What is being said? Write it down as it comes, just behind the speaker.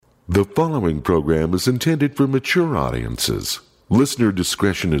The following program is intended for mature audiences. Listener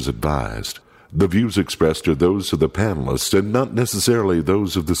discretion is advised. The views expressed are those of the panelists and not necessarily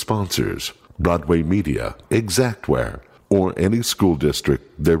those of the sponsors, Broadway Media, Exactware, or any school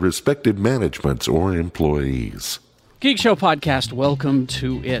district, their respective managements or employees. Geek Show Podcast, welcome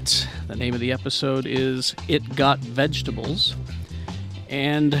to it. The name of the episode is It Got Vegetables.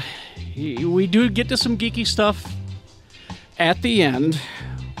 And we do get to some geeky stuff at the end.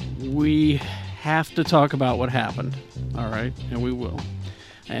 We have to talk about what happened, all right? And we will.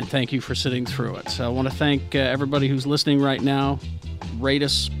 And thank you for sitting through it. So I want to thank everybody who's listening right now. Rate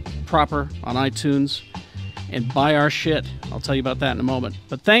us proper on iTunes and buy our shit. I'll tell you about that in a moment.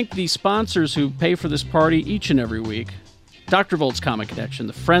 But thank the sponsors who pay for this party each and every week. Dr. Volt's Comic Connection,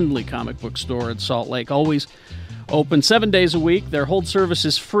 the friendly comic book store in Salt Lake, always open 7 days a week. Their hold service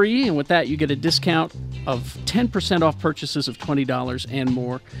is free, and with that you get a discount of 10% off purchases of $20 and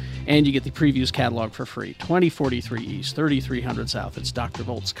more, and you get the previews catalog for free. 2043 East, 3300 South. It's Dr.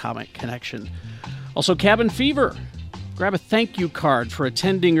 Volt's Comic Connection. Also, Cabin Fever. Grab a thank you card for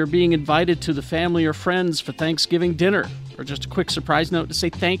attending or being invited to the family or friends for Thanksgiving dinner, or just a quick surprise note to say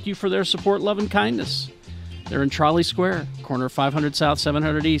thank you for their support, love, and kindness. They're in Trolley Square, corner of 500 South,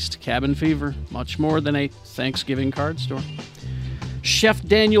 700 East. Cabin Fever, much more than a Thanksgiving card store. Chef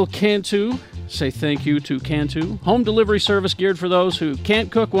Daniel Cantu, say thank you to Cantu. Home delivery service geared for those who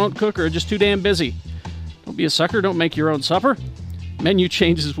can't cook, won't cook, or are just too damn busy. Don't be a sucker, don't make your own supper. Menu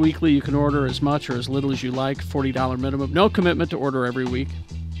changes weekly. You can order as much or as little as you like. $40 minimum. No commitment to order every week.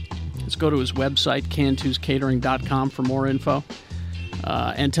 Let's go to his website, cantuscatering.com, for more info.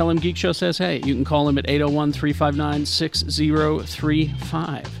 And tell him Geek Show says hey. You can call him at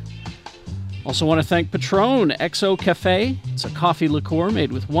 801-359-6035. Also want to thank Patron XO Cafe. It's a coffee liqueur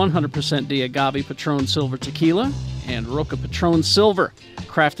made with 100% de agave Patron Silver Tequila and Roca Patron Silver,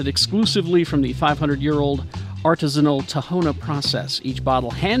 crafted exclusively from the 500-year-old artisanal Tahona process. Each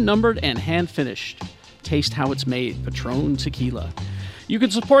bottle hand-numbered and hand-finished. Taste how it's made. Patron Tequila. You can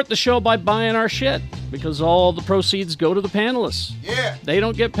support the show by buying our shit, because all the proceeds go to the panelists. Yeah. They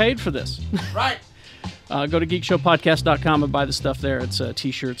don't get paid for this. Right. Go to geekshowpodcast.com and buy the stuff there. It's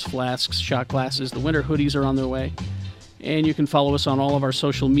t-shirts, flasks, shot glasses. The winter hoodies are on their way. And you can follow us on all of our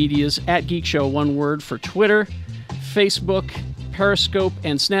social medias at Geek Show, one word, for Twitter, Facebook, Periscope,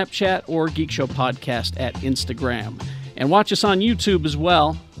 and Snapchat, or Geek Show Podcast at Instagram. And watch us on YouTube as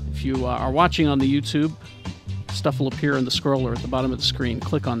well. If you are watching on the YouTube, stuff will appear in the scroller at the bottom of the screen.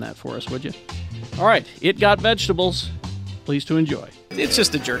 Click on that for us, would you? All right, It Got Vegetables. Please to enjoy. It's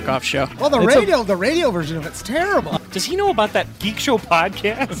just a jerk-off show. Well, the radio version of it's terrible. Does he know about that Geek Show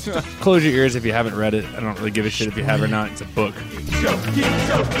podcast? Close your ears if you haven't read it. I don't really give a shit if you have or not. It's a book. Geek Show, Geek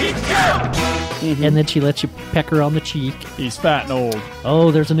Show, Geek Show! Mm-hmm. And then she lets you peck her on the cheek. He's fat and old. Oh,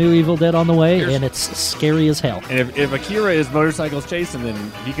 there's a new Evil Dead on the way, and it's scary as hell. And if Akira is motorcycles chasing, then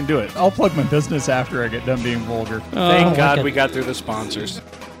he can do it. I'll plug my business after I get done being vulgar. Thank God we got through the sponsors.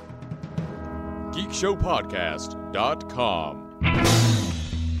 GeekShowPodcast.com.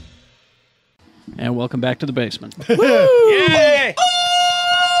 And welcome back to the basement. Yay!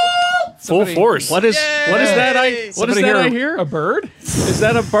 Full force. What is that I hear? A bird? Is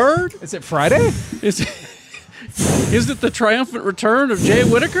that a bird? Is it Friday? Is it the triumphant return of Jay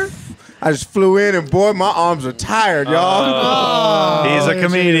Whittaker? I just flew in and boy, my arms are tired, y'all. He's a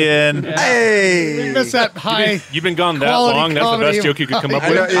comedian. Hey. We missed that high. You've been gone that Quality long. That's the comedy. best joke you could come up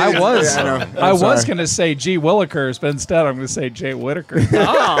with. I was I'm sorry. going to say G. Willikers, but instead I'm going to say Jay Whittaker. Is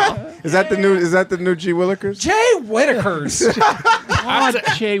that the new G. Willikers? Jay Whittakers.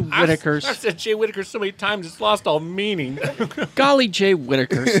 Jay Whittakers. I've said Jay Whittaker so many times it's lost all meaning. Golly, Jay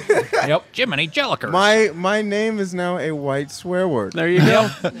Whittakers. Yep. Jiminy Jellikers. My name is now a white swear word. There you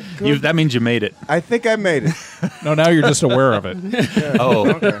go. That means you made it. I think I made it. No, now you're just aware of it. Oh.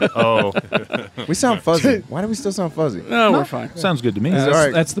 Okay. Oh. We sound fuzzy. Why do we still sound fuzzy? No, we're fine. Sounds good to me. All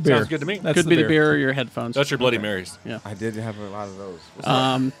right. That's the beer. Sounds good to me. That's Could be the beer or your headphones. That's your Bloody Marys. Yeah. I did have a lot of those. What's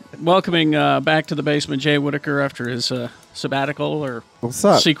up? Welcoming back to the basement Jay Whittaker after his sabbatical or What's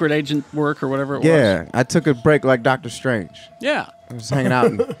up? secret agent work or whatever it was. Yeah, I took a break like Doctor Strange. Yeah. I was hanging out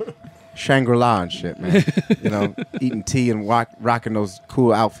in Shangri-La and shit, man. You know, eating tea and rocking those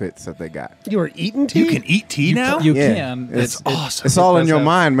cool outfits that they got. You were eating tea? You can eat tea now? You Yeah. can. It's awesome. It's all in your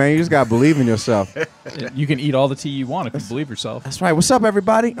mind, man. You just gotta believe in yourself. You can eat all the tea you want if you believe yourself. That's right. What's up,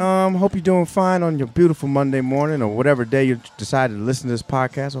 everybody? Hope you're doing fine on your beautiful Monday morning or whatever day you decided to listen to this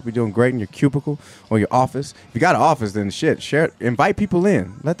podcast. Hope you're doing great in your cubicle or your office. If you got an office, then shit, share it. Invite people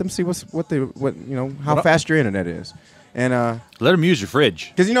in. Let them see how fast your internet is. And Let them use your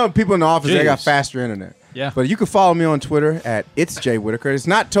fridge. because people in the office they got Jeez. faster internet. Yeah. But you can follow me on Twitter at It's Jay Whitaker. It's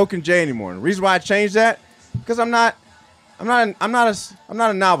not Token J anymore. And the reason why I changed that because I'm not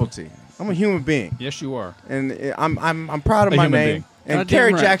a novelty. I'm a human being, Yes, you are. and I'm proud of A my human name. being. And Goddamn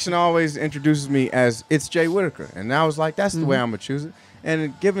Kerry right. Jackson always introduces me as It's Jay Whitaker, and I was like, that's the way I'm gonna choose it.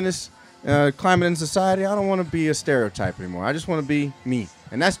 And given this climate in society, I don't want to be a stereotype anymore. I just want to be me,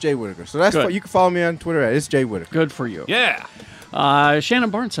 and that's Jay Whitaker. So that's Good. what you can follow me on Twitter at It's Jay Whitaker. Good for you. Yeah.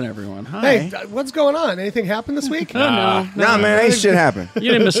 Shannon Barneson, everyone. Hi. Hey, what's going on? Anything happened this week? No. Nah, man, ain't shit happen. You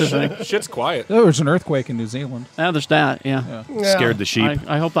didn't miss a thing. Shit's quiet. There was an earthquake in New Zealand. Now there's that, yeah. Yeah. Scared the sheep.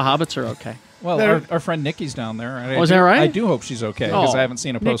 I hope the hobbits are okay. Well, There- our friend Nikki's down there. And Oh, is that right? I do hope she's okay because Oh, I haven't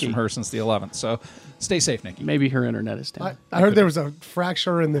seen a post Nikki. from her since the 11th. So stay safe, Nikki. Maybe her internet is down. I heard there was a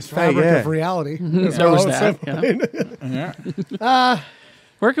fracture in this fabric yeah. of reality. There was that. Yeah. Yeah.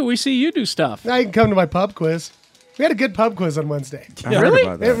 Where can we see you do stuff? Now you can come to my pub quiz. We had a good pub quiz on Wednesday. I heard Really?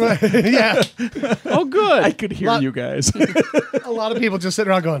 about that. Yeah, Oh, good. I could hear Lot- you guys. a lot of people just sitting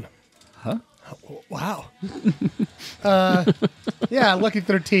around going, "Huh? Wow." Yeah, Lucky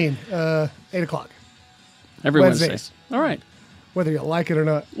 13, 8 o'clock. Every Wednesday. Wednesdays. All right. Whether you like it or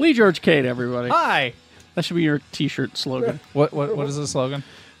not. Lee George Cade, everybody. Hi. That should be your T-shirt slogan. What is the slogan?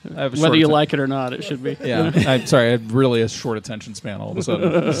 I have a Whether short you atten- like it or not, it should be. Yeah. I'm sorry. I have really a short attention span all of a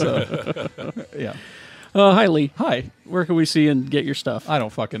sudden. So, yeah. Hi, Lee. Hi. Where can we see and get your stuff? I don't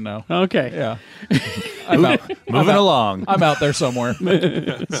fucking know. Okay. Yeah. I'm out. Moving along. I'm out there somewhere.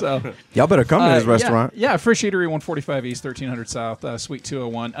 So Y'all better come to this restaurant. Yeah, Fish Eatery, 145 East, 1300 South, Suite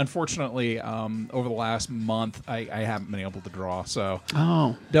 201. Unfortunately, over the last month, I haven't been able to draw. So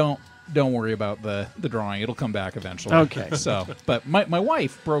Oh. don't worry about the drawing. It'll come back eventually. Okay. So, but my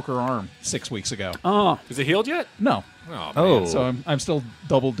wife broke her arm 6 weeks ago. Oh. Is it healed yet? No. Oh, Oh. So I'm still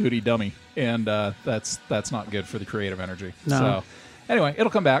double duty dummy, and that's not good for the creative energy. No. So anyway,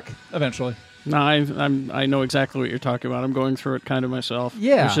 it'll come back eventually. No, I know exactly what you're talking about. I'm going through it kind of myself.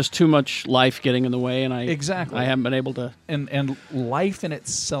 Yeah. There's just too much life getting in the way, and Exactly. I haven't been able to. And life in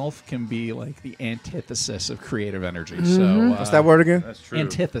itself can be like the antithesis of creative energy. So What's that word again? That's true.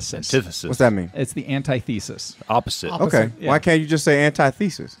 Antithesis. Antithesis. What's that mean? It's the antithesis. Opposite. Okay. Yeah. Why can't you just say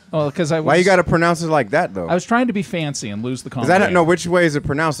antithesis? Well, because Why you got to pronounce it like that though? I was trying to be fancy and lose the Is conversation. that no? Which way is it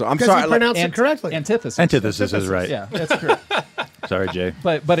pronounced? Though? I'm Because sorry. you pronounce it correctly. Antithesis. Antithesis is right. Yeah, that's correct. Sorry, Jay.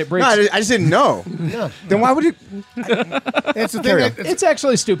 But it no, breaks. I just didn't know. Then why would you? It's the thing Carry on. that It's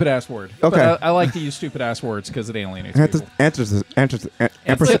actually a stupid ass word. Okay. But I like to use stupid ass words because it alienates people. Antithesis. Antithesis.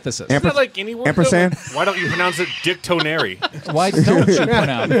 Isn't that like any word? Ampersand? though? Why don't you pronounce it dictonary? Why don't you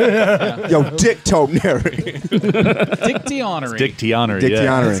pronounce it? Yo, dictonary. Dictionary. Dictionary.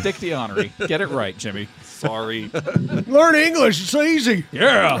 Dictionary. It's dictionary. Get it right, Jimmy. Sorry. learn English. It's easy.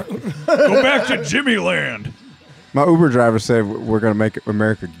 Yeah. Go back to Jimmy Land. My Uber driver said we're gonna make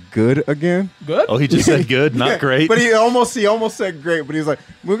America good again. Good? Oh, he just said good, not great. But he almost said great. But he was like,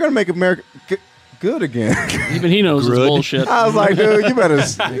 we're gonna make America good again. Even he knows it's Good. bullshit. I was like, dude, you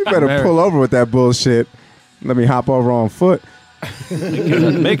better pull over with that bullshit. Let me hop over on foot.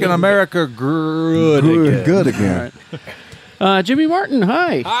 Making America good again. Good again. Jimmy Martin,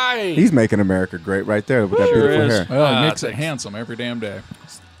 hi. Hi. He's making America great right there with that Sure beautiful is. hair. Well, he makes it thanks. handsome every damn day.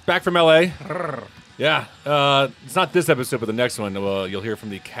 Back from L.A. Yeah. It's not this episode, but the next one. You'll hear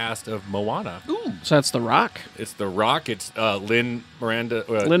from the cast of Moana. So that's The Rock. It's The Rock. It's Lin-Manuel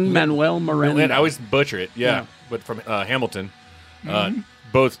Miranda. Lin, I always butcher it. Yeah. Yeah. But from Hamilton.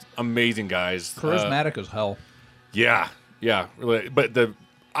 Both amazing guys. Charismatic as hell. Yeah. Really. But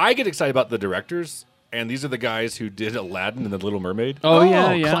I get excited about the directors, and these are the guys who did Aladdin and The Little Mermaid. Oh,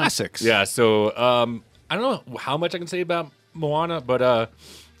 yeah. Classics. Yeah. So I don't know how much I can say about Moana, but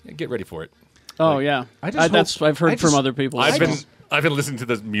get ready for it. Oh, yeah. I've heard from other people. I've been listening to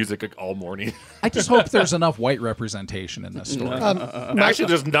this music like, all morning. I just hope there's enough white representation in this story. Actually,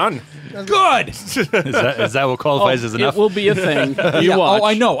 there's none. Good. Is that what qualifies as enough? It will be a thing. You Yeah, watch. oh,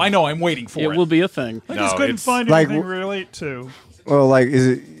 I know. I'm waiting for it. It will be a thing. I just couldn't find Like, anything to relate to. well, like,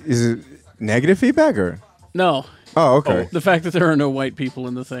 is it negative feedback or? No. Oh, okay. The fact that there are no white people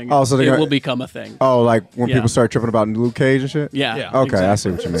in the thing, Oh, so they're it gonna- will become a thing. Oh, like when Yeah. people start tripping about Luke Cage and shit. Yeah. Yeah. Okay, I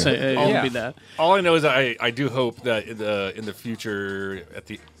see what you mean. So it'll Yeah. be that. All I know is I do hope that in the future at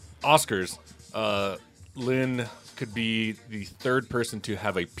the Oscars, Lynn could be the third person to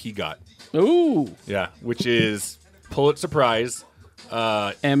have a PGOT. Ooh. Yeah, which is Pulitzer Prize,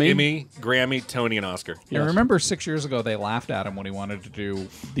 Emmy, Grammy, Tony, and Oscar. You remember 6 years ago they laughed at him when he wanted to do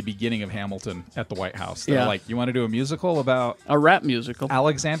the beginning of Hamilton at the White House. They're Yeah. like, "You want to do a musical about A rap musical.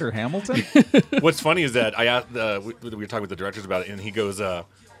 Alexander Hamilton?" What's funny is that I asked we were talking with the directors about it, and he goes,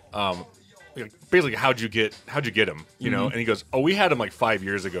 basically, how'd you get him? You know, and he goes, "Oh, we had him like 5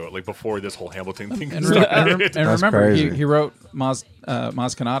 years ago, like before this whole Hamilton thing And, started." and remember, crazy. he wrote Maz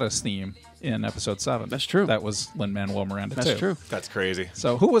Kanata's theme in episode 7. That's true. That was Lin-Manuel Miranda That's too. true. That's crazy.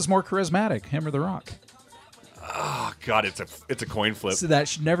 So who was more charismatic, him or The Rock? Oh God, it's a coin flip. So that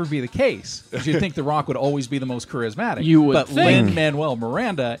should never be the case. You'd think The Rock would always be the most charismatic. You would but think. Lin-Manuel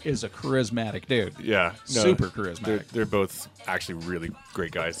Miranda is a charismatic dude. Yeah, no, Super charismatic. They're both actually really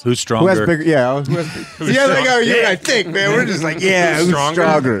great guys. Who's Who stronger? has bigger? Yeah. Who has, yeah, they go. You and I think, man. We're just like, yeah, who's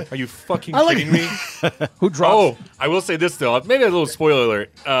stronger? Are you fucking kidding me? Who dropped? Oh, I will say this though. Maybe a little spoiler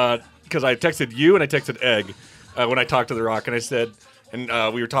alert, because I texted you and I texted Egg when I talked to The Rock, and I said, and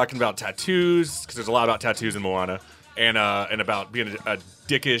we were talking about tattoos because there's a lot about tattoos in Moana, and about being a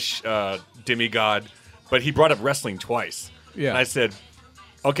dickish demigod, but he brought up wrestling twice. Yeah. And I said,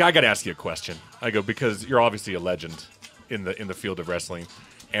 okay, I got to ask you a question. I go, because you're obviously a legend in the field of wrestling,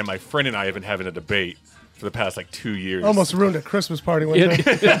 and my friend and I have been having a debate for the past like 2 years. Almost ruined a Christmas party one day.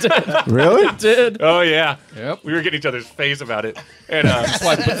 Really? Did. Oh yeah. Yep. We were getting each other's face about it, and That's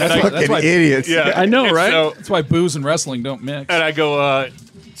why Fucking idiots. yeah, I know, and right? So, that's why booze and wrestling don't mix. and I go,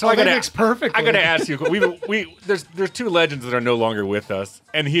 so I that gotta mix perfectly. I gotta ask you. There's two legends that are no longer with us,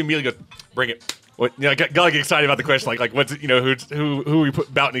 and he immediately goes, "Bring it." What? You know, I got get excited about the question, like what's it, who we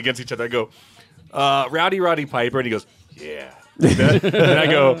put bouting against each other. I go, Roddy Piper, and he goes, yeah. Like that. And I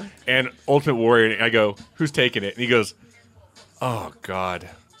go, and Ultimate Warrior, and I go, who's taking it? And he goes, oh God,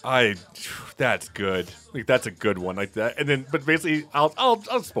 that's good. Like that's a good one, like that. And then, but basically,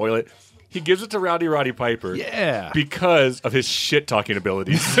 I'll spoil it. He gives it to Roddy Piper, Yeah. because of his shit talking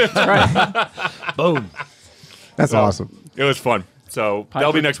abilities. Boom. That's awesome. It was fun. So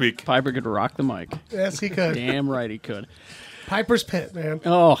that'll be next week. Piper could rock the mic. Yes, he could. Damn right he could. Piper's Pit, man.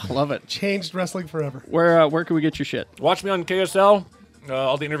 Oh, love it. Changed wrestling forever. Where can we get your shit? Watch me on KSL.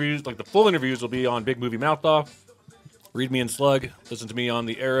 All the interviews, like the full interviews, will be on Big Movie Mouth Off. Read me and Slug. Listen to me on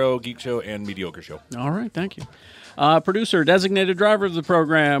the Arrow, Geek Show, and Mediocre Show. All right, thank you. Producer, designated driver of the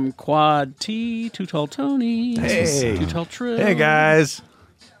program, Quad T, Too Tall Tony, Hey. Too Tall Trill. Hey guys,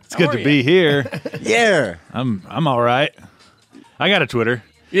 it's good are to ya? be here. Yeah. I'm all right. I got a Twitter.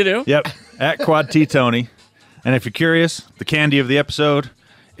 You do? Yep, at Quad T Tony. And if you're curious, the candy of the episode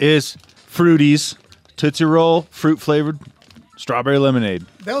is Fruities Tootsie Roll, fruit flavored strawberry lemonade.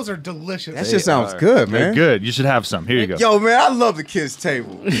 Those are delicious. That shit sounds good, They're man. good. You should have some. Here you go. Yo, man, I love the kids'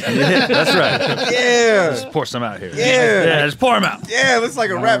 table. That's right. Yeah. Just pour some out here. Yeah. Just pour them out. Yeah, it looks like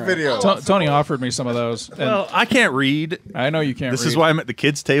a rap video. Tony offered me some of those. And Well, I can't read. I know you can't This read. is why I'm at the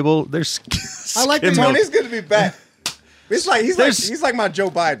kids' table. There's I like the skim milk. Tony's good to be back. It's like he's like my Joe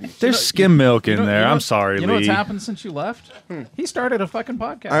Biden. There's skim milk in You know- there. you know I'm what- sorry, You know what's Lee. happened since you left? He started a fucking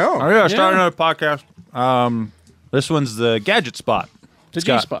podcast. I know. Oh yeah, starting another podcast. This one's the Gadget Spot. The It's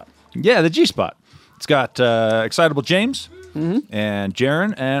got- G-Spot. Yeah, the G Spot. It's got Excitable James and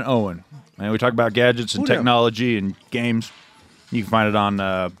Jaron and Owen, and we talk about gadgets and Who them? technology and games. You can find it on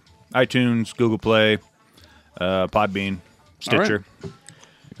iTunes, Google Play, Podbean, Stitcher.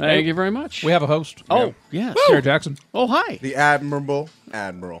 Thank you very much. We have a host. Oh, yes. Sarah Jackson. Oh, hi. The Admirable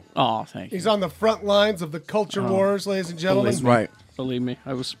Admiral. Oh, thank you. He's on the front lines of the culture wars, ladies and gentlemen. That's right. Believe me,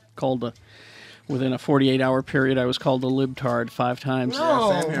 I was called within a 48-hour period, I was called a libtard 5 times.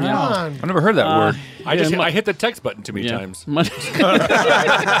 Oh, come on. I've never heard that word. I hit the text button too many times. I'm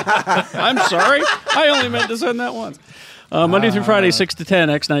sorry. I only meant to send that once. Monday through Friday, 6 to 10,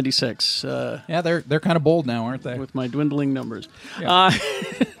 X96, Yeah, they're kind of bold now, aren't they? with my dwindling numbers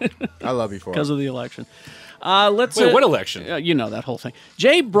I love you for because it. of the election. Let's Wait, what election? you know that whole thing.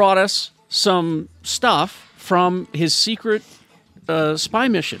 Jay brought us some stuff from his secret spy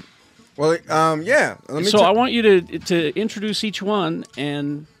mission. Well, yeah. Let me So I want you to introduce each one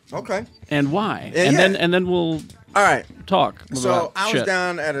and Okay. why, Yeah, and yeah. then we'll All right. talk. So about I was shit.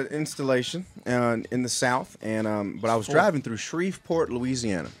 down at an installation in the South, and but I was driving through Shreveport,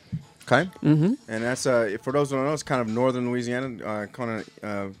 Louisiana. Okay. Mm-hmm. And that's for those who don't know, it's kind of northern Louisiana, kind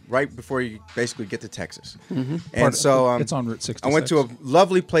of right before you basically get to Texas. Mm-hmm. And so it's on Route 66. I went to a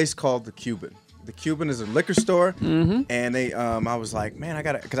lovely place called the Cuban. The Cuban is a liquor store, and they. I was like, man, I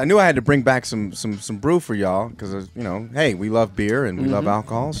gotta, because I knew I had to bring back some brew for y'all, because hey, we love beer and we love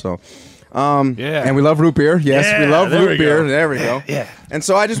alcohol, so. Yeah. And we love root beer. Yes, we Yeah, love there we root beer. go. There we go. Yeah. And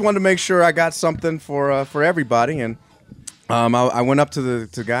so I just wanted to make sure I got something for everybody. And I went up to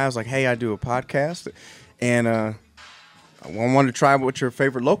the guy. I was like, hey, I do a podcast, and I wanted to try what your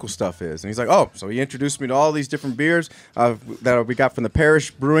favorite local stuff is. And he's like, oh, so he introduced me to all these different beers that we got from the Parish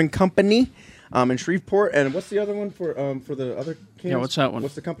Brewing Company in Shreveport. And what's the other one for the other cans? Yeah, what's that one?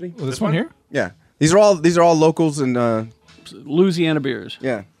 What's the company? Well, this one here? Yeah, these are all locals and Louisiana beers.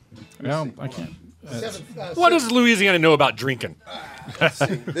 yeah. No, I can't. What does Louisiana know about drinking?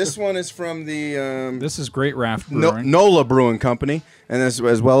 This one is from the This is Great Raft Brewing. NOLA Brewing Company, and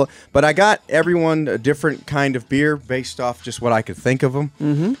as well. But I got everyone a different kind of beer based off just what I could think of them.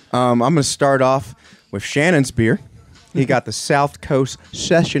 Mm-hmm. I'm going to start off with Shannon's beer. He got the South Coast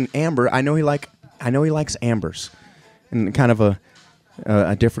Session Amber. I know he likes ambers, and kind of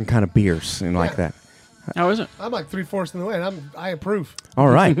a different kind of beers and like that. How is it? I'm like 3/4 of the way, and I approve. All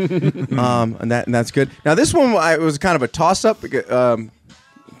right, and that's good. Now this one it was kind of a toss up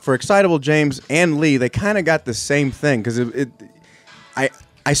for Excitable James and Leigh. They kind of got the same thing because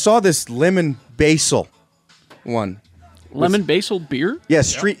I saw this lemon basil one. Lemon basil beer? Yeah,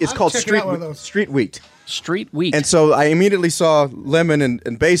 street. It's I'm called checking out one of those. street wheat. Street wheat. And so I immediately saw lemon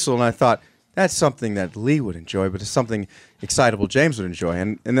and basil, and I thought that's something that Leigh would enjoy, but it's something Excitable James would enjoy.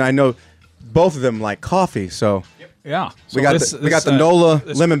 And then I know both of them like coffee, so Yeah. we got the NOLA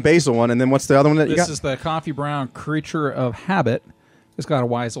lemon basil one, and then what's the other one that you got? This is the Coffee Brown Creature of Habit. It's got a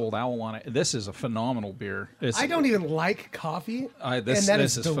wise old owl on it. This is a phenomenal beer. I don't even like coffee, This and that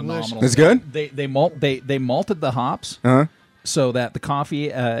is delicious. phenomenal. It's good? They malted the hops. So that the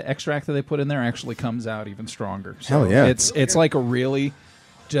coffee extract that they put in there actually comes out even stronger. So Hell yeah. It's like a really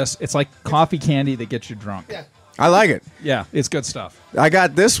it's like coffee candy that gets you drunk. Yeah. I like it. Yeah, it's good stuff. I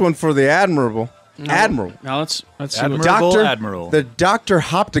got this one for the Admiral. Now let's see what Admiral. The Dr.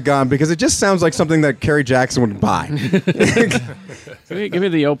 Hoptagon, because it just sounds like something that Kerry Jackson would buy. give me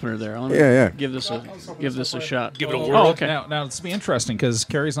the opener there. Let me Yeah. give this a shot. Give it a whirl. Oh, okay. Now it's be interesting because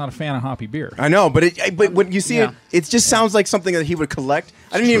Carrie's not a fan of hoppy beer. I know, but when you see Yeah. it just sounds like something that he would collect.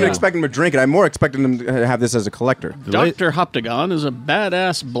 I didn't even expect him to drink it. I more expected him to have this as a collector. Dr. Hoptagon is a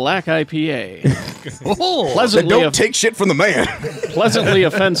badass black IPA. That Pleasantly, don't take shit from the man. pleasantly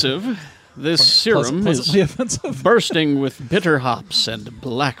offensive. This serum Pleasantly is offensive. bursting with bitter hops and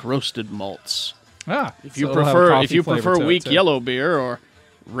black roasted malts. If If you prefer weak yellow beer or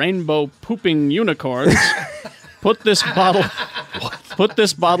rainbow pooping unicorns, put this bottle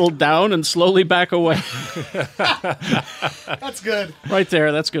down and slowly back away. That's good. Right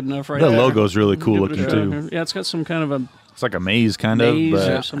there, that's good enough. Right The there. logo's really cool Give it looking a- too. Yeah, it's got some kind of a It's like a maze kind maze of,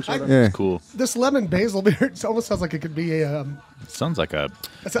 or but some sort of. Yeah. it's cool. This lemon basil beer it almost sounds like it could be a It sounds like a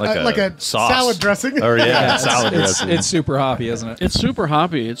like a sauce. salad dressing. Or Yeah, salad dressing. it's super hoppy, isn't it? It's super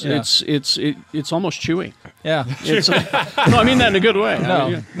hoppy. Yeah. It's almost chewy. Yeah. It's, no, I mean that in a good way.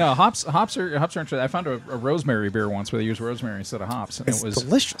 No, hops are interesting. I found a rosemary beer once where they use rosemary instead of hops, and It's it was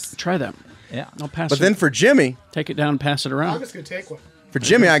delicious. Try that. yeah. I'll pass But it. then for Jimmy, Take it down and pass it I'm around. just gonna take one.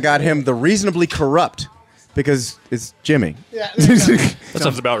 I got him the Reasonably Corrupt because it's Jimmy. Yeah. there you go. That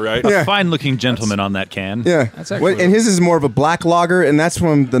sounds about right. Yeah. Fine-looking gentleman on that can. Yeah, That's actually- and his is more of a black lager, and that's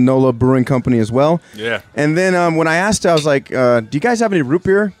from the NOLA Brewing Company as well. Yeah. And then when I asked, I was like, "Do you guys have any root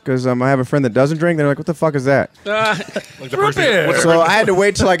beer?" Because I have a friend that doesn't drink. They're like, "What the fuck is that?" Like the first thing- So I had to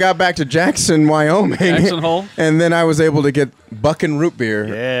wait till I got back to Jackson, Wyoming, Jackson Hole? and then I was able to get Buckin' root beer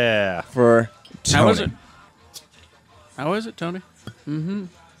Yeah. for Tony. How is it? How is it, Tony?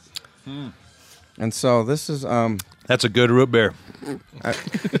 And so this is That's a good root beer.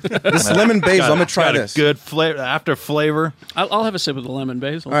 this lemon basil. I'm gonna It's try got this. A good after flavor. I'll have a sip of the lemon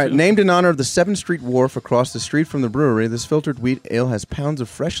basil. All right, too. named in honor of the 7th Street Wharf across the street from the brewery, this filtered wheat ale has pounds of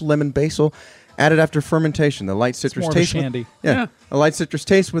fresh lemon basil added after fermentation. The light citrus more of a taste, shandy. Yeah. a light citrus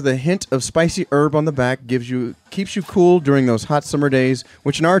taste with a hint of spicy herb on the back keeps you cool during those hot summer days,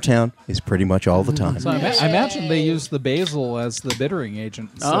 which in our town is pretty much all the time. So I imagine they use the basil as the bittering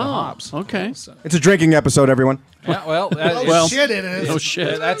agent instead of hops. okay. So, It's a drinking episode, everyone. yeah, well, Oh Well- shit! It is. Oh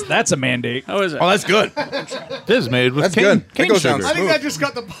shit. that's a mandate. How is it? that's good. This is made with That's cane, good. That cane goes down sugar. I think that just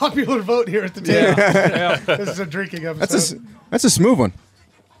got the popular vote here at the table. This is a drinking episode. That's a smooth one.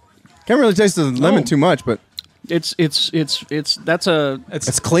 Can't really taste the lemon too much, but It's that's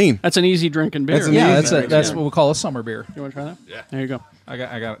clean. an easy drinking beer. That's an Yeah, easy that's what we call a summer beer. You want to try that? Yeah. There you go. I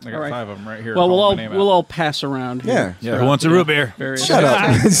got All right. 5 of them right here. Well, calling my name we'll out. all pass around. Here. Yeah. Yeah, who wants a root beer? Various- Shut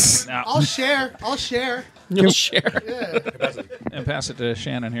up. I'll share. I'll share. You'll share. and pass it to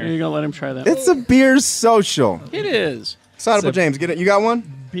Shannon Here here. you go. Let him try that. It's a beer social. It is. Excitable James, get it. You got one?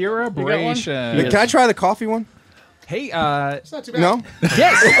 Beer one? abrasion. Yes. Can I try the coffee one? Hey, It's not too bad. No.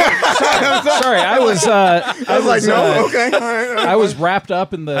 yes. Sorry, I was. I was like, no. Okay. All right. I was wrapped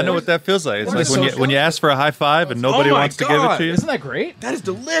up in the. I know what that feels like. It's like What is when you ask for a high five and nobody Oh my wants to give it God. to you. Isn't that great? That is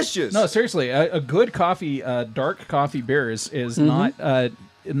delicious. No, seriously, a good coffee, dark coffee beer is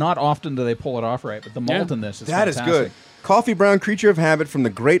Mm-hmm. not often do they pull it off right, but the malt in this is that is fantastic. good. Coffee Brown Creature of Habit from the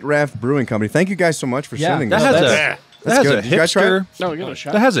Great Raft Brewing Company. Thank you guys so much for Yeah, sending that this. has That That's has a good. Did you guys try it? hipster. No, give it a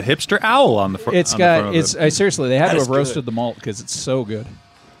shot. That has a hipster owl on the front. It's on the front got of it's it. seriously they had to is have roasted good. the malt because it's so good.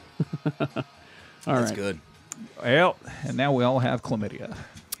 All That's right. good. Well, and now we all have chlamydia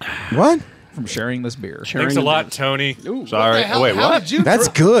What? from sharing this beer. Sharing Thanks a the lot, beer. Tony. Sorry. How, Wait, how what? Did you That's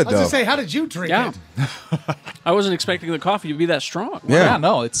drink- good, I was though. gonna say, how did you drink Yeah. it? I wasn't expecting the coffee to be that strong. Yeah.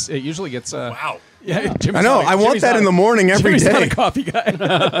 No, it usually gets. Wow. Yeah, Jimmy's I know. not a- I want Jimmy's that not in a- the morning every Jimmy's not a day. coffee guy.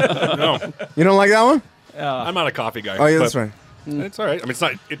 No, You don't like that one? I'm not a coffee guy. Oh, yeah, that's but right. It's all right. I mean, it's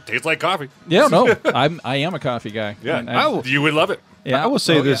not. It tastes like coffee. Yeah, no, I am a coffee guy. Yeah, And you would love it. yeah, I will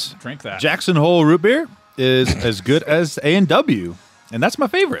say oh, this: yeah, drink that. Jackson Hole root beer is as good as A&W, and that's my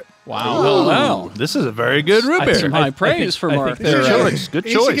favorite. Wow. Oh, wow. This is a very good root That's some beer. high praise for Mark. they're, Good choice. Good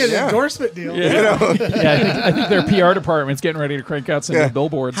You should choice. get an Yeah. endorsement deal. Yeah, I think their PR department's getting ready to crank out some new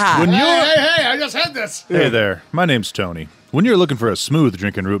billboards. When you're Hey, I just had this. Hey there, my name's Tony. When you're looking for a smooth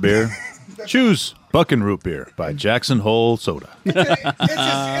drinking root beer, choose Buckin' Root Beer by Jackson Hole Soda.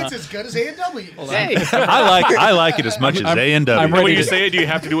 It's as good as A&W. Hey, I like it as much as A&W. I'm When ready you to- say it, do you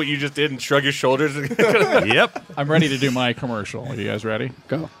have to do what you just did and shrug your shoulders? Yep. I'm ready to do my commercial. Are you guys ready?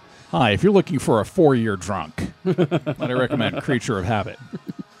 go. Hi, if you're looking for a 4-year drunk, I recommend Creature of Habit.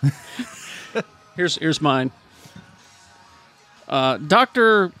 Here's mine.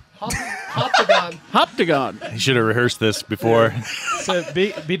 Dr. Hoptagon. Hoptagon. You should have rehearsed this before. So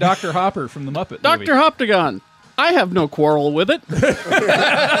be Dr. Hopper from the Muppet movie. Dr. Hoptagon. I have no quarrel with it.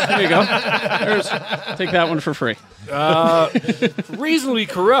 There you go. Take that one for free. Reasonably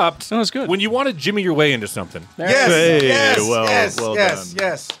corrupt. That was good. When you want to jimmy your way into something. Yes, Hey, yes, well- yes, well yes, done.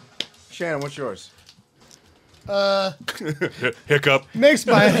 yes. Shannon, what's yours? Hiccup. Makes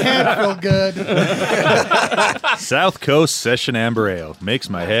my head feel good. South Coast Session Amber Ale makes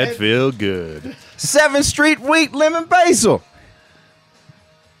my head feel good. 7th Street Wheat Lemon Basil.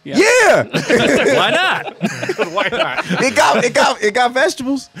 Yeah. Yeah, Why not? Why not? it got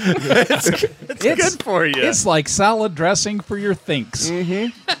vegetables. It's good for you. It's like salad dressing for your thinks.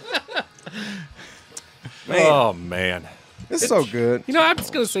 Oh, man. It's so good. You know, I'm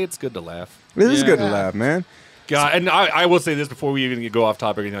just going to say it's good to laugh. This is good to Yeah. laugh, man. God, and I will say this before we even go off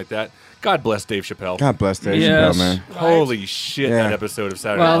topic or anything like that. God bless Dave Chappelle. God bless Dave Yes. Chappelle, man. Holy shit, Yeah. that episode of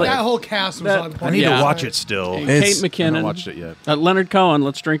Saturday Well, Night That Live. whole cast was That- on I point. need Yeah. to watch it still. Kate It's- I McKinnon. haven't watched it yet. Leonard Cohen.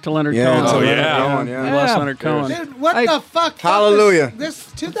 Let's drink to Leonard Yeah, Cohen. it's Oh, Leonard yeah. Cohen, We yeah. lost Leonard Cohen. Dude, what the fuck? Hallelujah. This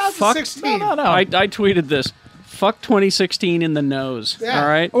 2016. No. I tweeted this. Fuck 2016 in the nose. Yeah. All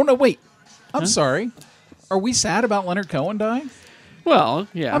right. Oh, no, wait. I'm sorry. Are we sad about Leonard Cohen dying? Well,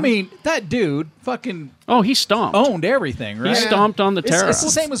 yeah. I mean, that dude fucking oh, he stomped. owned everything, right? He stomped on the It's, terror. it's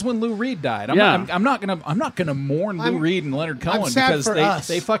the same as when Lou Reed died. Yeah. I'm not gonna mourn Lou Reed and Leonard Cohen sad because for us.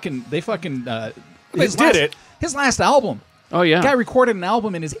 they fucking They did it. His last album. Oh yeah. The guy recorded an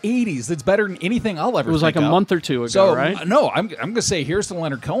album in his 80s that's better than anything I'll ever. It was like think a of. month or two ago, So right? no, I'm gonna say here's to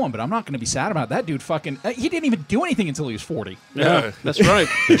Leonard Cohen, but I'm not gonna be sad about that dude. Fucking, he didn't even do anything until he was 40. Yeah, that's right.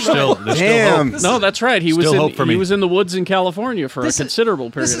 There's still hope. Damn. No, that's right. He was Still hope for me. he was in the woods in California for a This is- considerable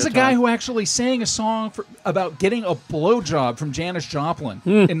period. This is a of guy time. who actually sang a song about getting a blowjob from Janis Joplin Hmm.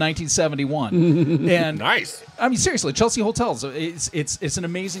 in 1971. And Nice. I mean, seriously, Chelsea Hotels. It's an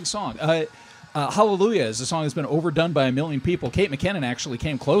amazing song. Hallelujah is a song that's been overdone by a million people. Kate McKinnon actually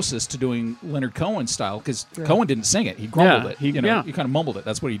came closest to doing Leonard Cohen style because Cohen didn't sing it; he grumbled Yeah, it. he He kind yeah. of mumbled it.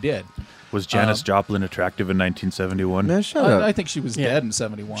 That's what he did. Was Janis Joplin attractive in 1971? Man, shut up. I think she was dead in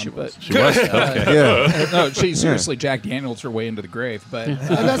 '71. But She was? Okay. Yeah. no, she seriously Jack Daniels her way into the grave. But And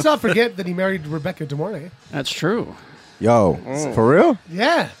let's not forget that he married Rebecca De Mornay. That's true. Yo, for real?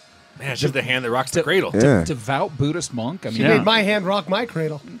 Yeah. Man, she's the hand that rocks the cradle. Yeah. devout Buddhist monk. I mean, She Yeah. made my hand rock my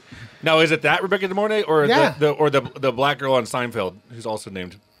cradle. Now, is it that Rebecca De Mornay or Yeah. the black girl on Seinfeld who's also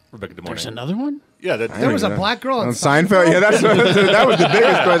named Rebecca De Mornay? There's another one. Yeah, that, There was a Yeah. black girl on Seinfeld? Yeah, that was the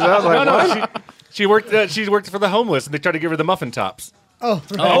biggest question. I was like, No, what? she worked. She worked for the homeless, and they tried to give her the muffin tops. Oh,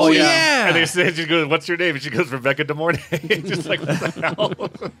 right. Oh, yeah. And they said, she goes, "What's your name?" And she goes, "Rebecca De Mornay." Just like, what the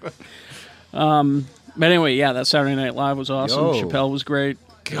hell? But anyway, yeah, that Saturday Night Live was awesome. Yo. Chappelle was great.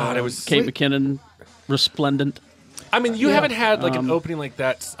 God, it was Kate McKinnon, resplendent. I mean, you haven't had like an opening like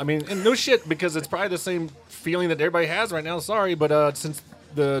that. I mean, and no shit, because it's probably the same feeling that everybody has right now. Sorry, but since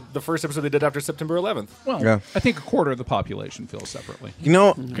the first episode they did after September 11th. well, Yeah. I think a quarter of the population feels separately. You know,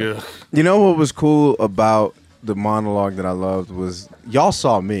 Ugh. you know what was cool about the monologue that I loved was y'all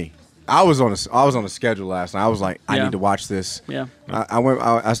saw me. I was on a schedule last night. I was like, I Yeah. need to watch this. Yeah.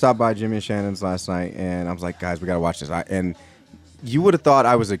 I stopped by Jimmy and Shannon's last night, and I was like, guys, we got to watch this. And you would have thought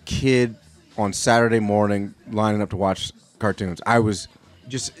I was a kid on Saturday morning lining up to watch cartoons. I was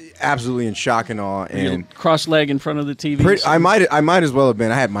just absolutely in shock and awe. And Cross leg in front of the TV. I might as well have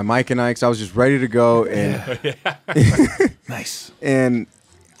been. I had my mic and Ike's. I was just ready to go. And Nice. and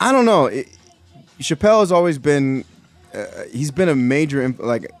I don't know. Chappelle has always been he's been a major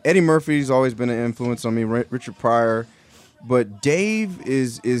like Eddie Murphy's always been an influence on me. Richard Pryor, but Dave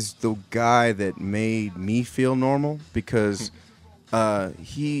is the guy that made me feel normal because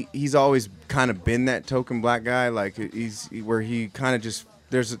he's always kind of been that token black guy. Like where he kind of just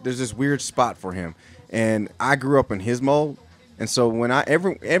there's this weird spot for him, and I grew up in his mold, and so when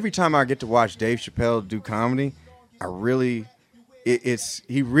every time I get to watch Dave Chappelle do comedy, I really. He's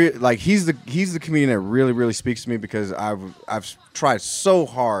the comedian that really speaks to me because I've tried so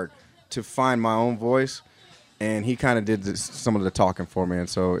hard to find my own voice, and he kind of did some of the talking for me. And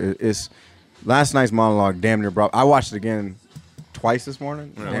so it's last night's monologue damn near I watched it again twice this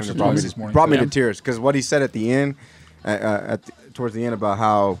morning. Damn near brought me to tears because what he said at the end, towards the end about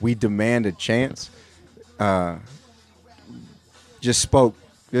how we demand a chance, just spoke.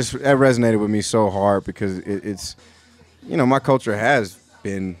 That resonated with me so hard because it's. My culture has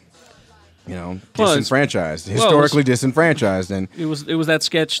been, disenfranchised, historically disenfranchised, and it was that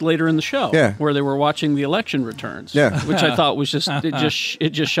sketch later in the show, where they were watching the election returns, which I thought was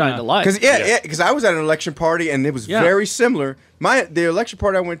it just shined a light. Because I was at an election party and it was very similar. The election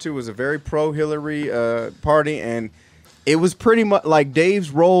party I went to was a very pro Hillary party, and it was pretty much like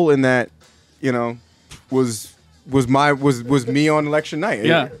Dave's role in that, was me on election night,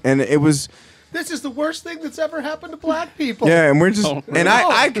 and it was. This is the worst thing that's ever happened to black people. Yeah, and we're just and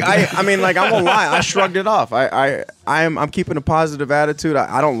I mean, like, I won't lie, I shrugged it off. I'm keeping a positive attitude.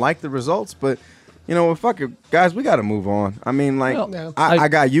 I don't like the results, but fuck it, guys, we got to move on. I mean, like, I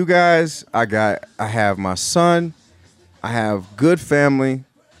got you guys. I have my son. I have good family,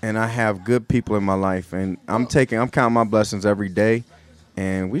 and I have good people in my life, and I'm counting my blessings every day,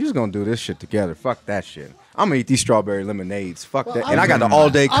 and we just gonna do this shit together. Fuck that shit. I'm gonna eat these strawberry lemonades. Fuck that. And I got the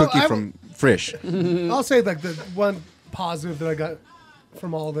all-day cookie from Frisch. I'll say like the one positive that I got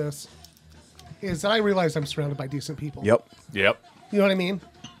from all this is that I realized I'm surrounded by decent people. Yep. You know what I mean?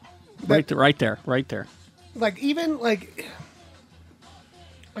 Right there. Like even like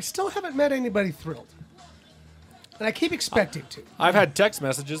I still haven't met anybody thrilled. And I keep expecting to. I've had text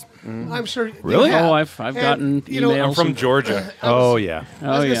messages. I'm sure. Really? Oh, I've gotten emails. I'm from Georgia. I was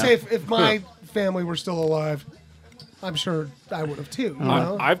gonna say if my family were still alive, I'm sure I would have too. You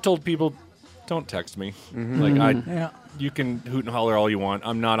know? I've told people, don't text me. Like you can hoot and holler all you want.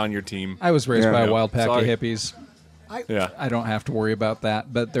 I'm not on your team. I was raised by a wild pack of hippies. Yeah. I don't have to worry about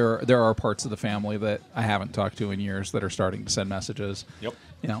that, but there are parts of the family that I haven't talked to in years that are starting to send messages. Yep.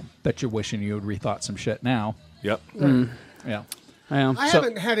 You know, bet you're wishing you had rethought some shit now. Yep. Yeah. I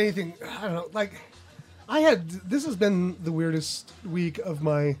haven't had anything. I don't know. Like, this has been the weirdest week of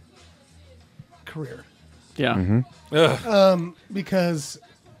my career. Yeah. Because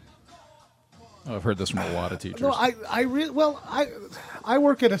I've heard this from a lot of teachers. no, I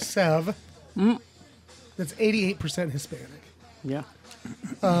work at a SEV that's 88% Hispanic. Yeah.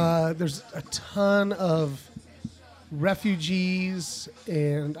 There's a ton of refugees,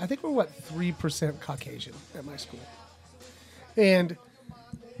 and I think we're 3% Caucasian at my school. And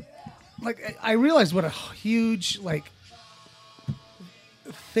like I realized what a huge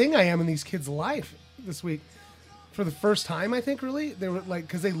thing I am in these kids' life this week. For the first time, I think really they were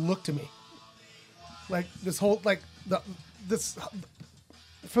because they looked to me this whole this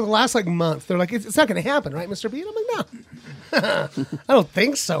for the last month. They're like, it's not going to happen, right, Mr. Bean? I'm like, no, I don't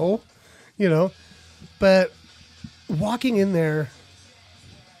think so, but walking in there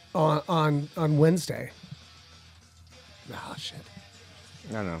on Wednesday. Oh shit!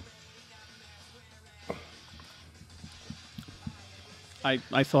 I know.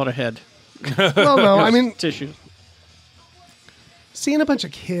 I thought ahead. Well, no, I mean tissues. Seeing a bunch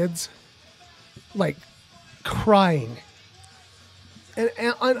of kids crying and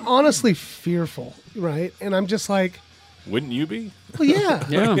honestly fearful, right? And I'm just like, wouldn't you be? well, yeah,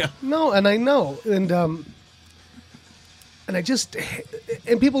 Yeah. no, and I know, and I just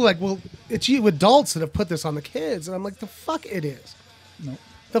and people are like, well, it's you adults that have put this on the kids, and I'm like, the fuck it is. Nope.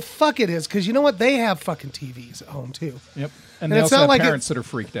 The fuck it is, because you know what? They have fucking TVs at home too. Yep. And And they it's also not have like parents that are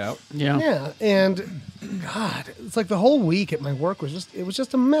freaked out. Yeah. Yeah, and God, it's like the whole week at my work was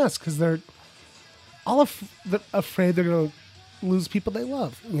just a mess because they're all afraid they're going to lose people they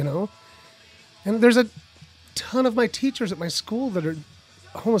love, And there's a ton of my teachers at my school that are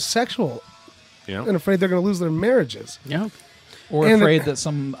homosexual and afraid they're going to lose their marriages. Yeah. Or And afraid that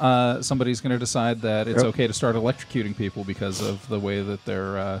somebody's going to decide that it's okay to start electrocuting people because of the way that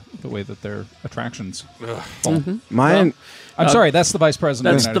their attractions fall. Mine. I'm sorry, that's the vice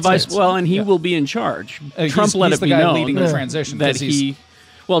president. That's of the the United vice. States. Well, and he will be in charge. Trump let he's it the be guy known leading the transition that 'cause he's-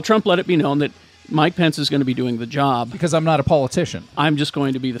 Trump let it be known that Mike Pence is going to be doing the job because I'm not a politician. I'm just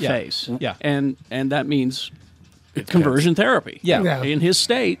going to be the Yeah. face. Yeah. And that means conversion therapy. Yeah. In his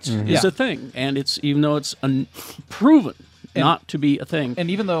state is Yeah. a thing, and it's even though it's proven not to be a thing. And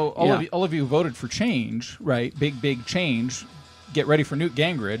even though all of you voted for change, right? Big change. Get ready for Newt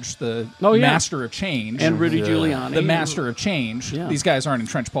Gingrich, the master of change, and Rudy Giuliani, the master of change. Yeah. These guys aren't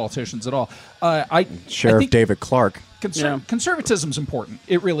entrenched politicians at all. Sheriff think David Clark. Conservatism's important.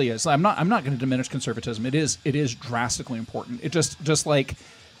 It really is. I'm not going to diminish conservatism. It is drastically important. It just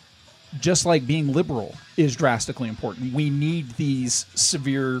like being liberal is drastically important. We need these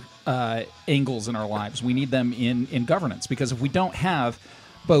severe angles in our lives. We need them in governance, because if we don't have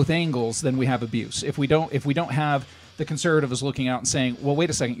both angles, then we have abuse. If we don't have the conservatives looking out and saying, well, wait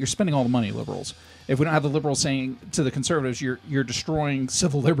a second, you're spending all the money, liberals. If we don't have the liberals saying to the conservatives, you're destroying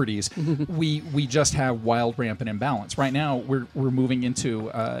civil liberties, we just have wild, rampant imbalance. Right now, we're moving into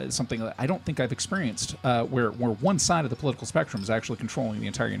something that I don't think I've experienced, where one side of the political spectrum is actually controlling the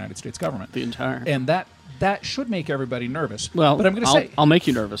entire United States government. The entire. And that should make everybody nervous. Well, but I'm going to say, I'll make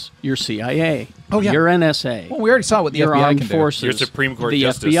you nervous. Your CIA. Oh, yeah. Your NSA. well, we already saw what the your FBI armed can do. forces, Your Supreme Court the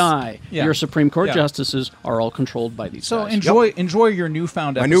justice. FBI, Yeah. your Supreme Court Yeah. justices are all controlled by these So guys. enjoy your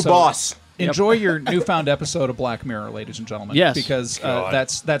newfound My episode. new boss. Enjoy your newfound episode of Black Mirror, ladies and gentlemen. Yes. because God.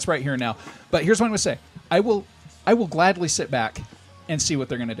 that's right here now. But here's what I'm going to say: I will gladly sit back and see what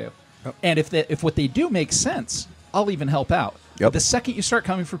they're going to do, and if what they do makes sense, I'll even help out. Yep. But the second you start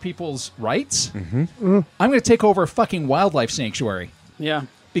coming for people's rights, I'm going to take over a fucking wildlife sanctuary. Yeah.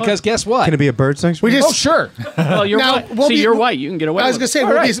 Because guess what? Can it be a bird sanctuary? We Oh just sure. Well, you're Now, white. we'll See, be- you're white. You can get away I was with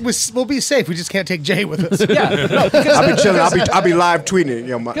gonna it. say we'll be safe. We just can't take Jay with us. Yeah. No, because I'll be chilling. I'll be live tweeting it.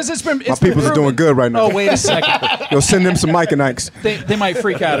 You know, my it's been my people's are doing good right now. Oh, wait a second. You'll send them some Mike and Ikes. They might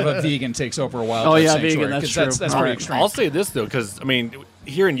freak out if a vegan takes over a wildlife Oh, yeah, sanctuary. vegan, that's 'cause true. That's All pretty right. extreme. I'll say this though, because I mean,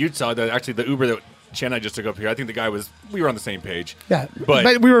 here in Utah, the Uber that Chen and I just took up here, I think we were on the same page. Yeah,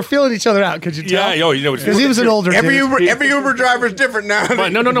 But- we were feeling each other out. Could you tell? Yeah, you know, because he was an older Every dude. Uber driver is different now.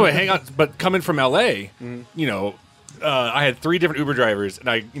 But no, hang on. But coming from LA, you know, I had 3 different Uber drivers, and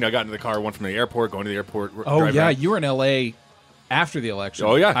I got into the car, one from the airport, going to the airport. Oh drive yeah, back. you were in LA after the election.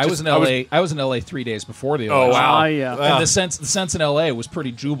 Oh, yeah, I was just- in LA. I was in LA 3 days before the Oh election. wow, Ah, yeah. And the sense in LA was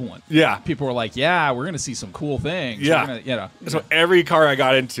pretty jubilant. Yeah. People were like, "Yeah, we're going to see some cool things." Yeah. We're gonna, you know. So every car I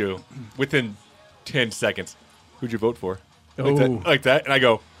got into, within 10 seconds, who'd you vote for? Like that, and I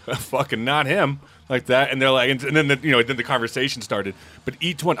go, fucking not him, like that, and they're like, and then then the conversation started. But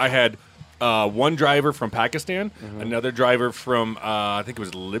each one, I had one driver from Pakistan, another driver from I think it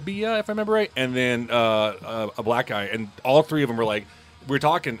was Libya, if I remember right, and then a black guy, and all 3 of them were like, we're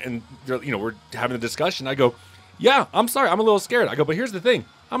talking, and we're having a discussion. I go, yeah, I'm sorry, I'm a little scared. I go, but here's the thing,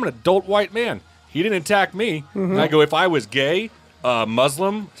 I'm an adult white man. He didn't attack me. And I go, if I was gay,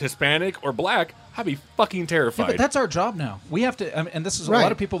 Muslim, Hispanic, or black, I'd be fucking terrified. Yeah, but that's our job now. We have to, and this is a Right.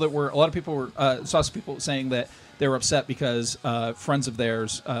 lot of people saw some people saying that they were upset because friends of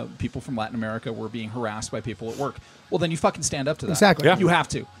theirs, people from Latin America, were being harassed by people at work. Well, then you fucking stand up to that. Exactly. Yeah. You have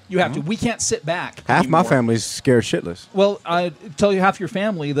to. You have to. We can't sit back. Half my anymore. family's scared shitless. Well, I tell you half your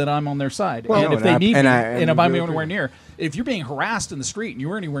family that I'm on their side, Well, and if and they I- need and me, I- and if and I'm you anywhere agree. near, if you're being harassed in the street and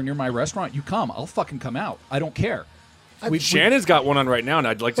you're anywhere near my restaurant, you come. I'll fucking come out. I don't care. Shannon's got one on right now, and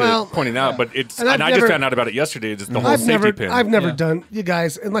I'd like to Well, point it out, but it's And and I've I never- just found out about it yesterday. It's the whole I've safety never, pin. I've never Yeah. done, you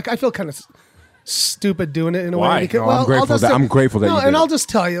guys, and like I feel kind of stupid doing it in a Why? way. Because, No, I'm well, grateful I'll just that- say- I'm grateful that no, you did and it. I'll just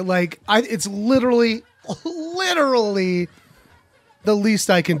tell you, like, it's literally the least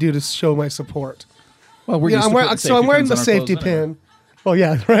I can do to show my support. Well, we're Yeah, used I'm to wearing, putting so I'm safety wearing pins the on our safety clothes anyway. pin. Oh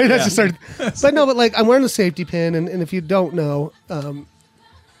yeah, right. I just started, but no, but like I'm wearing the safety pin, and if you don't know,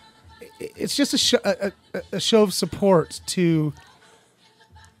 it's just a show of support to.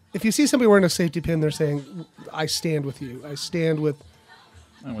 If you see somebody wearing a safety pin, they're saying, "I stand with you. I stand with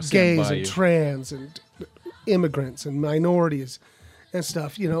I will stand gays by and you. trans and immigrants and minorities and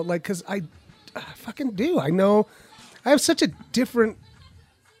stuff." You know, like because I fucking do. I know. I have such a different.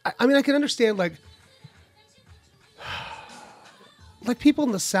 I mean, I can understand like people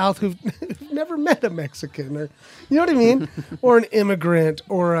in the South who've never met a Mexican or, you know what I mean? Or an immigrant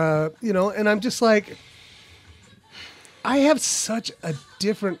or, and I'm just like, I have such a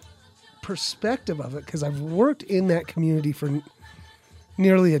different perspective of it because I've worked in that community for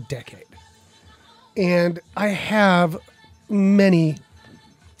nearly a decade. And I have many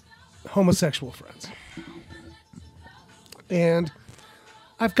homosexual friends. And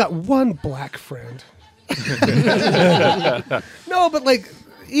I've got one black friend. No, but like,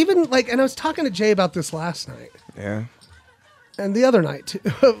 even like, and I was talking to Jay about this last night Yeah. and the other night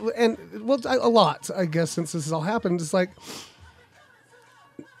too. And well, a lot, I guess, since this has all happened. It's like,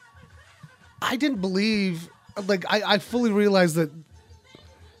 I didn't believe, like, I fully realized that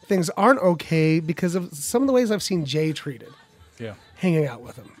things aren't okay because of some of the ways I've seen Jay treated. Yeah. Hanging out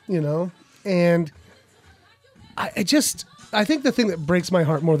with him, and I think the thing that breaks my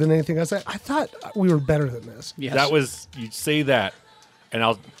heart more than anything else, I thought we were better than this. Yes. That was, you say that,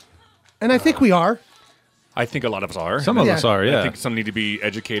 and And I think we are. I think a lot of us are. Some of us are, yeah. I think some need to be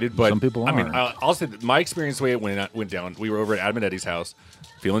educated, but Some people I mean, aren't. I'll say that my experience, the way it went down, we were over at Adam and Eddie's house,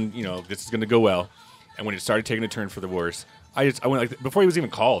 feeling, this is going to go well, and when it started taking a turn for the worse, I went like, before he was even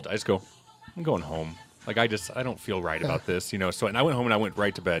called, I just go, I'm going home. Like, I don't feel right about this, So, and I went home and I went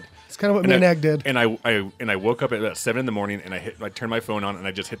right to bed. It's kind of what me and Egg did. And I woke up at about 7 a.m. and I turned my phone on and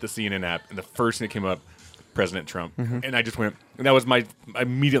I just hit the CNN app, and the first thing that came up, President Trump, and I just went, and that was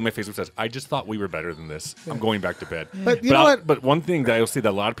immediately my Facebook says, I just thought we were better than this. I'm going back to bed. But you know what? But one thing that I'll say that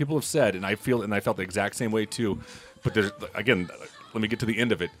a lot of people have said, and I felt the exact same way too. But there's again, let me get to the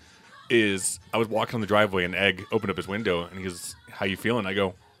end of it. Is I was walking on the driveway and Egg opened up his window and he goes, "How you feeling?" I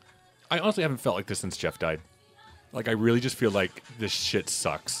go, "I honestly haven't felt like this since Jeff died. Like I really just feel like this shit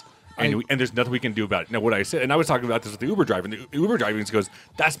sucks." And there's nothing we can do about it. Now, what I said, and I was talking about this with the Uber driver, and the Uber driver goes,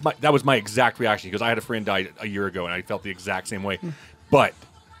 that was my exact reaction. He goes, I had a friend die a year ago, and I felt the exact same way. But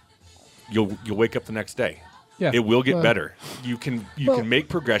you'll wake up the next day. Yeah. It will get better. You can make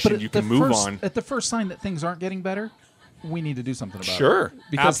progression. You can move on. At the first sign that things aren't getting better, we need to do something about it. Sure.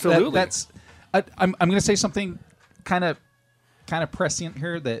 Because Absolutely. I'm going to say something kind of prescient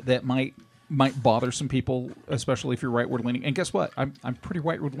here that might bother some people, especially if you're rightward leaning. And guess what? I'm pretty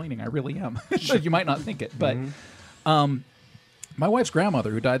rightward leaning. I really am. You might not think it, but my wife's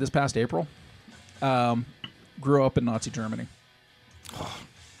grandmother, who died this past April, grew up in Nazi Germany.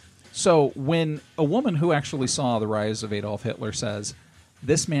 So when a woman who actually saw the rise of Adolf Hitler says,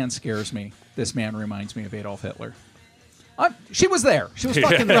 "This man scares me. This man reminds me of Adolf Hitler," she was there. She was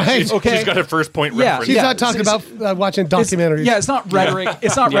fucking there. Okay, She's got a first point Yeah, reference. She's not talking about watching documentaries. It's not rhetoric.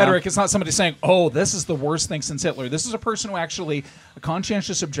 It's not rhetoric. It's not somebody saying, "Oh, this is the worst thing since Hitler." This is a person who actually, a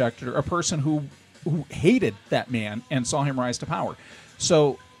conscientious objector, a person who hated that man and saw him rise to power.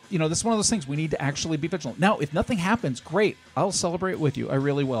 So, this is one of those things we need to actually be vigilant. Now, if nothing happens, great. I'll celebrate with you. I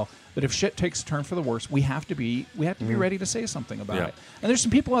really will. But if shit takes a turn for the worse, we have to be ready to say something about it. And there's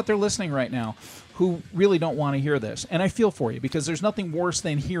some people out there listening right now who really don't want to hear this. And I feel for you, because there's nothing worse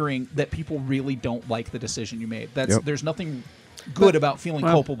than hearing that people really don't like the decision you made. There's nothing good about feeling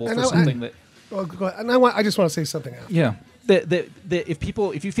culpable for something that. Well, go ahead. And I just want to say something else. Yeah.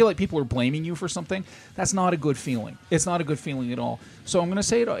 If you feel like people are blaming you for something, that's not a good feeling. It's not a good feeling at all. So I'm going to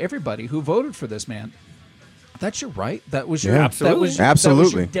say to everybody who voted for this man, that's your right. That was your absolutely. That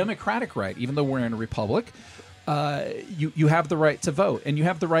was your democratic right. Even though we're in a republic, you have the right to vote, and you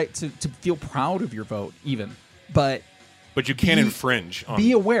have the right to feel proud of your vote. Even, but you can't infringe on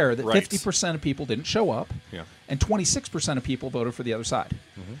be aware that rights. 50% of people didn't show up, and 26% of people voted for the other side.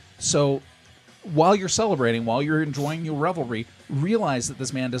 So while you're celebrating, while you're enjoying your revelry, realize that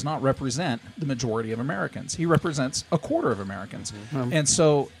this man does not represent the majority of Americans. He represents a quarter of Americans. And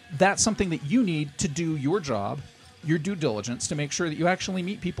so that's something that you need to do your job, your due diligence, to make sure that you actually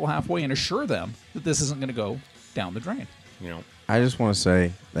meet people halfway and assure them that this isn't going to go down the drain. I just want to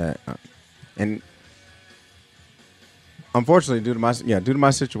say that, and unfortunately, due to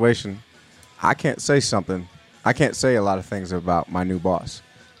my situation, I can't say a lot of things about my new boss.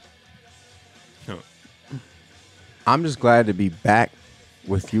 I'm just glad to be back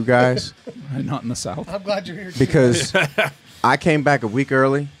with you guys. Not in the South. I'm glad you're here. Because I came back a week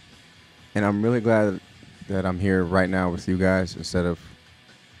early, and I'm really glad that I'm here right now with you guys instead of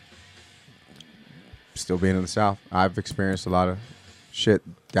still being in the South. I've experienced a lot of shit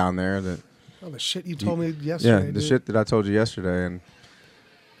down there. The shit you told me yesterday. Yeah, the shit that I told you yesterday. And,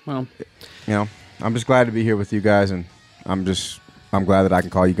 well, I'm just glad to be here with you guys, and I'm glad that I can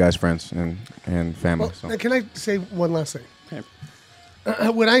call you guys friends and family. Well, can I say one last thing? Okay.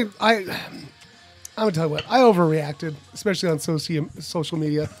 When I'm gonna tell you what, I overreacted, especially on social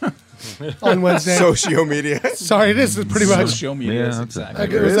media on Wednesday. Social media. Sorry, this is pretty much social media. Yeah,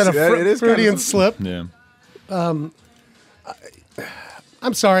 exactly. It was a Freudian slip. Yeah. I'm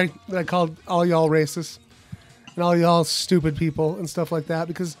sorry that I called all y'all racist and all y'all stupid people and stuff like that,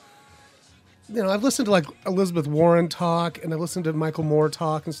 because I've listened to like Elizabeth Warren talk, and I've listened to Michael Moore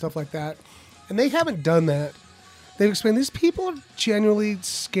talk and stuff like that, and they haven't done that. They've explained these people are genuinely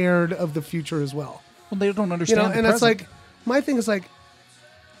scared of the future as well. Well, they don't understand. And it's like, my thing is like,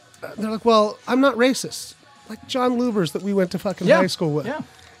 they're like, well, I'm not racist. Like John Lubers that we went to fucking high school with. Yeah.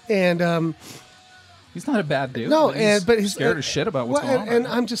 And he's not a bad dude. No, but he's scared as shit about what's going on. And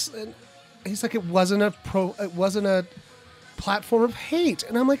I'm just, he's like, it wasn't a platform of hate,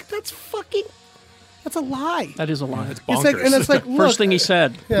 and I'm like, that's That's a lie. That is a lie. It's It's like, bonkers. and it's like, look, First thing he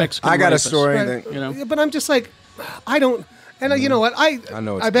said, Mexican I got a rapist. story. Right. that- You know? Yeah, but I'm just like, I don't. And you know what? I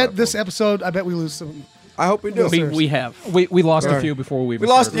know it's I bet powerful. this episode. I bet we lose some. I hope we do. We have. We lost a Right. few before we We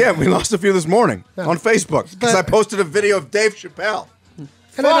lost a few this morning Yeah. on Facebook because I posted a video of Dave Chappelle. And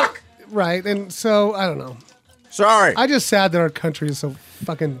I don't- Fuck! Right, and so I don't know. Sorry. I just sad that our country is so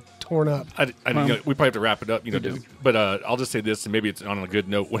fucking torn up. we probably have to wrap it up, but I'll just say this, and maybe it's on a good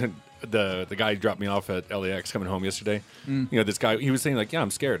note. When the guy dropped me off at LAX coming home yesterday, this guy, he was saying like, yeah,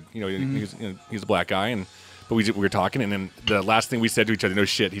 I'm scared. He's a black guy, but we were talking, and then the last thing we said to each other, no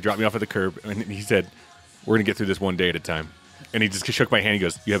shit, he dropped me off at the curb, and he said, we're gonna get through this one day at a time. And he just shook my hand. He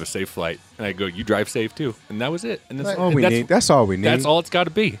goes, "You have a safe flight." And I go, "You drive safe too." And that was it. And that's all we need. That's all we need. That's all it's got to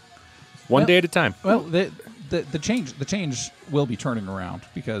be. One day at a time. Well, the change will be turning around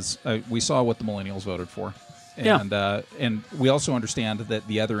because we saw what the millennials voted for, and we also understand that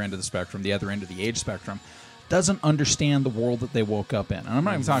the other end of the spectrum, the other end of the age spectrum, doesn't understand the world that they woke up in. And I'm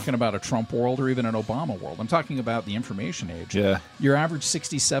not even talking about a Trump world or even an Obama world. I'm talking about the information age. Yeah. Your average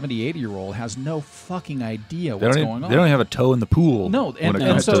 60, 70, 80-year-old has no fucking idea what's going on. They don't have a toe in the pool. No, when it and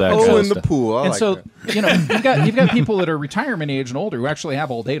comes so- to that Oh, kind of in the stuff. pool. I And like so, that. you've got people that are retirement age and older who actually have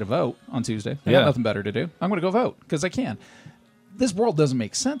all day to vote on Tuesday. They Yeah. have nothing better to do. I'm going to go vote because I can. This world doesn't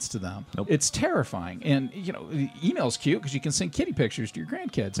make sense to them. Nope. It's terrifying. And, email's cute because you can send kitty pictures to your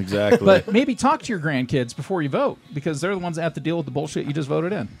grandkids. Exactly. But maybe talk to your grandkids before you vote because they're the ones that have to deal with the bullshit you just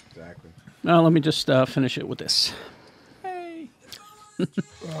voted in. Exactly. Now, let me just finish it with this. Hey.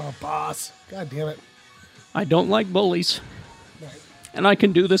 Oh, boss! God damn it! I don't like bullies. And I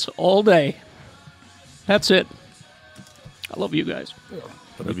can do this all day. That's it. I love you guys.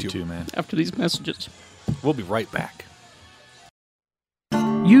 Love you too, man. After these messages. We'll be right back.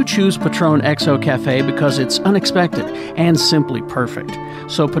 You choose Patron XO Cafe because it's unexpected and simply perfect.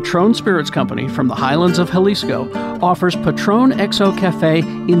 So Patron Spirits Company from the highlands of Jalisco offers Patron XO Cafe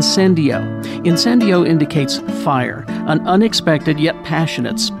Incendio. Incendio indicates fire, an unexpected yet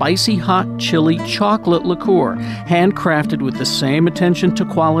passionate, spicy hot chili chocolate liqueur, handcrafted with the same attention to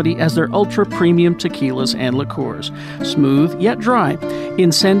quality as their ultra-premium tequilas and liqueurs. Smooth yet dry,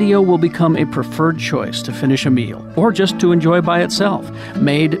 Incendio will become a preferred choice to finish a meal or just to enjoy by itself.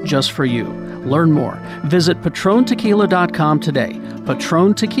 Made just for you. Learn more. Visit PatronTequila.com today.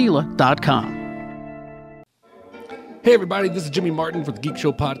 PatronTequila.com. Hey everybody, this is Jimmy Martin for the Geek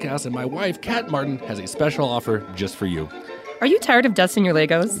Show podcast, and my wife, Kat Martin, has a special offer just for you. Are you tired of dusting your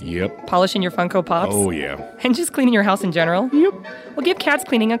Legos? Yep. Polishing your Funko Pops? Oh yeah. And just cleaning your house in general? Yep. Well, give Kat's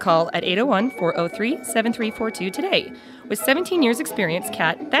Cleaning a call at 801-403-7342 today. With 17 years experience,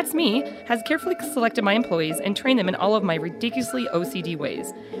 Kat, that's me, has carefully selected my employees and trained them in all of my ridiculously OCD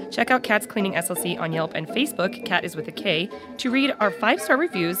ways. Check out Kat's Cleaning SLC on Yelp and Facebook, Kat is with a K, to read our 5-star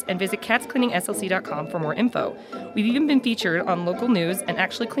reviews and visit catscleaningslc.com for more info. We've even been featured on local news and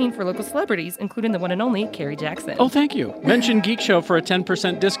actually cleaned for local celebrities, including the one and only Carrie Jackson. Oh, thank you. Mention Geek Show for a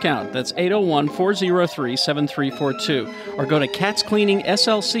 10% discount. That's 801-403-7342. Or go to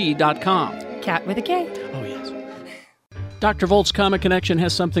catscleaningslc.com. Kat with a K. Oh, yes. Dr. Volt's Comic Connection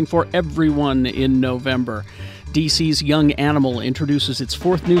has something for everyone in November. DC's Young Animal introduces its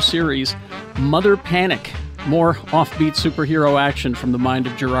 4th new series, Mother Panic. More offbeat superhero action from the mind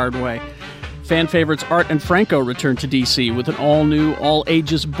of Gerard Way. Fan favorites Art and Franco return to DC with an all-new,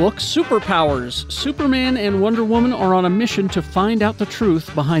 all-ages book, Superpowers. Superman and Wonder Woman are on a mission to find out the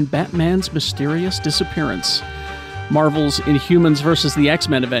truth behind Batman's mysterious disappearance. Marvel's Inhumans vs. the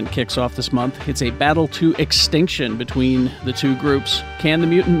X-Men event kicks off this month. It's a battle to extinction between the two groups. Can the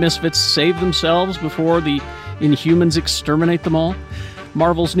mutant misfits save themselves before the Inhumans exterminate them all?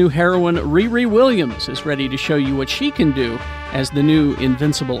 Marvel's new heroine, Riri Williams, is ready to show you what she can do as the new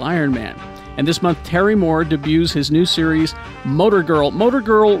Invincible Iron Man. And this month, Terry Moore debuts his new series, Motor Girl. Motor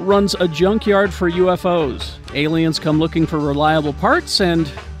Girl runs a junkyard for UFOs. Aliens come looking for reliable parts and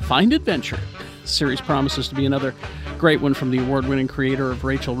find adventure. The series promises to be another great one from the award-winning creator of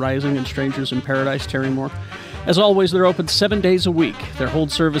Rachel Rising and Strangers in Paradise, Terry Moore. As always, they're open 7 days a week. Their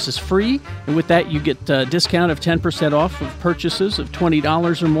hold service is free, and with that, you get a discount of 10% off of purchases of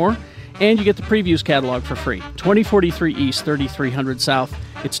 $20 or more, and you get the previews catalog for free. 2043 East, 3300 South.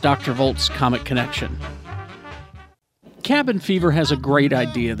 It's Dr. Volt's Comic Connection. Cabin Fever has a great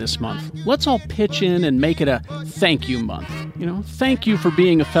idea this month. Let's all pitch in and make it a thank you month. Thank you for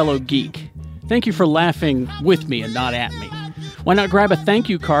being a fellow geek. Thank you for laughing with me and not at me. Why not grab a thank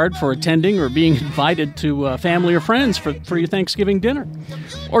you card for attending or being invited to family or friends for your Thanksgiving dinner?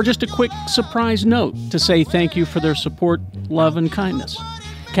 Or just a quick surprise note to say thank you for their support, love, and kindness.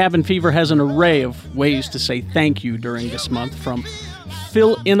 Cabin Fever has an array of ways to say thank you during this month, from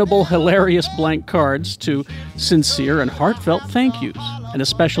fill-inable, hilarious blank cards to sincere and heartfelt thank yous, and a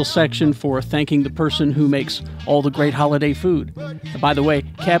special section for thanking the person who makes all the great holiday food. And by the way,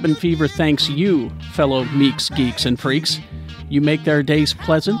 Cabin Fever thanks you, fellow meeks, geeks, and freaks. You make their days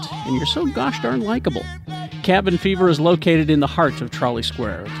pleasant, and you're so gosh darn likable. Cabin Fever is located in the heart of Trolley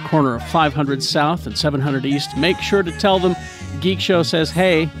Square, at the corner of 500 South and 700 East. Make sure to tell them Geek Show says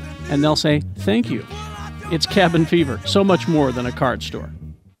hey, and they'll say thank you. It's Cabin Fever, so much more than a card store.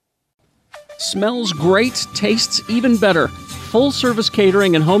 Smells great, tastes even better. Full-service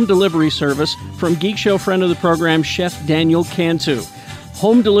catering and home delivery service from Geek Show friend of the program, Chef Daniel Cantu.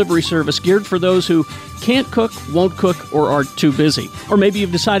 Home delivery service geared for those who can't cook, won't cook, or are too busy. Or maybe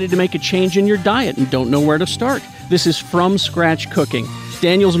you've decided to make a change in your diet and don't know where to start. This is from-scratch cooking.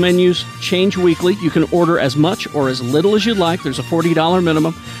 Daniel's menus change weekly. You can order as much or as little as you'd like. There's a $40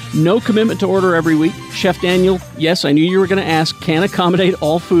 minimum. No commitment to order every week. Chef Daniel, yes, I knew you were going to ask, can accommodate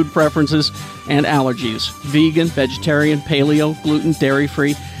all food preferences and allergies. Vegan, vegetarian, paleo, gluten,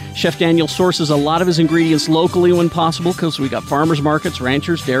 dairy-free. Chef Daniel sources a lot of his ingredients locally when possible because we got farmers markets,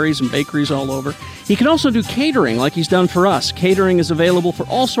 ranchers, dairies, and bakeries all over. He can also do catering like he's done for us. Catering is available for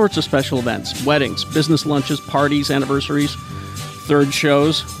all sorts of special events, weddings, business lunches, parties, anniversaries, third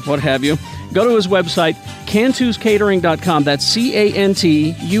shows, what have you. Go to his website, cantuscatering.com. That's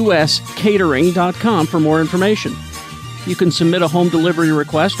C-A-N-T-U-S catering.com for more information. You can submit a home delivery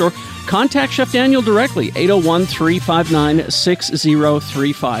request or contact Chef Daniel directly,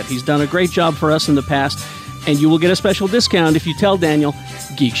 801-359-6035. He's done a great job for us in the past, and you will get a special discount if you tell Daniel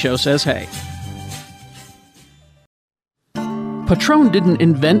Geek Show says hey. Patron didn't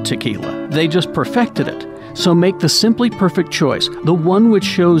invent tequila. They just perfected it. So make the simply perfect choice, the one which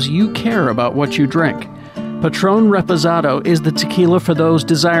shows you care about what you drink. Patron Reposado is the tequila for those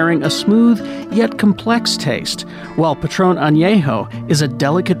desiring a smooth yet complex taste, while Patron Añejo is a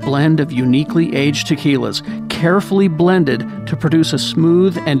delicate blend of uniquely aged tequilas, carefully blended to produce a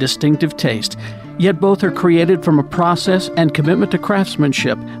smooth and distinctive taste. Yet both are created from a process and commitment to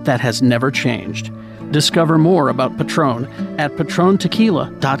craftsmanship that has never changed. Discover more about Patron at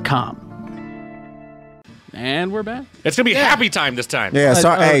patrontequila.com. And we're back. It's going to be happy time this time. Yeah,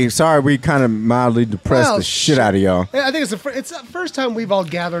 sorry we kind of mildly depressed the shit out of y'all. I think it's the first time we've all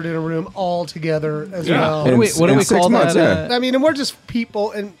gathered in a room all together as well. What do we call months, that? I mean, and we're just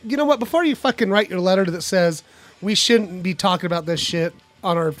people. And you know what? Before you fucking write your letter that says we shouldn't be talking about this shit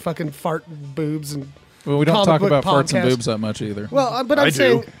on our fucking fart boobs and Well, we don't comic talk book about farts and podcast. boobs that much either. Well, but I'm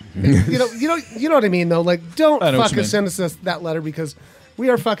saying, you know what I mean though. Like, don't I know what you fucking mean. send us that letter because we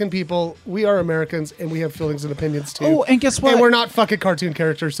are fucking people. We are Americans, and we have feelings and opinions too. Oh, and guess what? And we're not fucking cartoon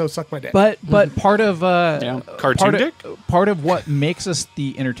characters, so suck my dick. But part of Cartoon dick? part of what makes us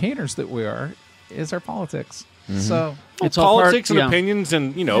the entertainers that we are is our politics. So It's all Politics part, and opinions,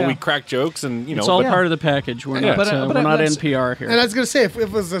 and Yeah. we crack jokes, and It's all part of the package. We're not, but we're not that's- NPR here. And I was going to say, if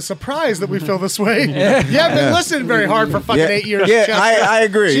it was a surprise that we feel this way, you haven't been listening very hard for fucking 8 years. Yeah, Chester. I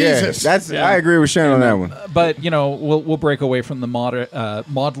agree. Jesus. I agree with Shane on that one. But we'll break away from the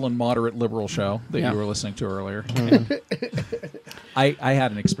maudlin moderate liberal show that you were listening to earlier. I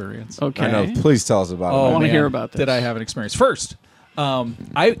had an experience. Okay. I know. Please tell us about Oh, it. wanna man, hear about this. Did I have an experience? First,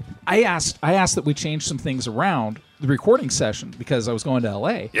 I asked that we change some things around the recording session because I was going to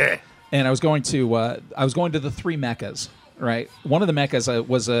LA. Yeah. And I was going to the three Meccas. Right. One of the Meccas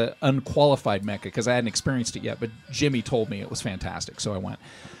was a unqualified Mecca because I hadn't experienced it yet, but Jimmy told me it was fantastic, so I went.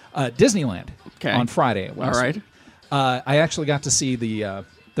 Disneyland on Friday. It was. All right. I actually got to see the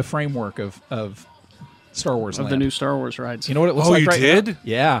framework of Star Wars Of Land. the new Star Wars rides. You know what it looks Oh, like you right did? now?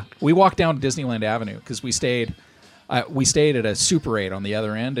 Yeah. We walked down Disneyland Avenue because we stayed at a Super 8 on the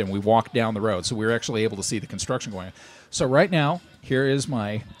other end, and we walked down the road. So we were actually able to see the construction going on. So right now, here is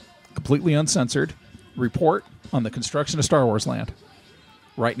my completely uncensored report on the construction of Star Wars Land.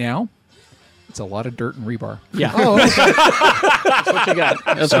 Right now, it's a lot of dirt and rebar. Yeah. Oh, okay. That's what you got.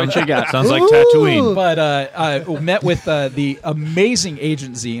 That's what you got. Sounds like Tatooine. But I met with the amazing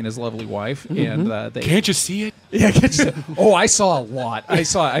Agent Z and his lovely wife, and they Can't you see it? yeah. Oh, I saw a lot. I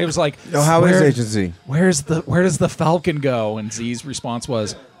was like, How is "Where- agency? where does the Falcon go?" And Z's response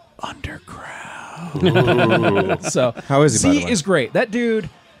was, "Underground." So How is he, by Z the way? is great. That dude.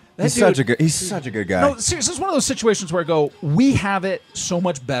 He's such a good guy. No, seriously, it's one of those situations where I go, we have it so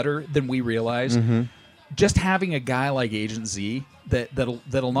much better than we realize. Just having a guy like Agent Z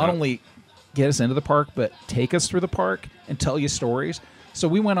that'll not only get us into the park, but take us through the park and tell you stories. So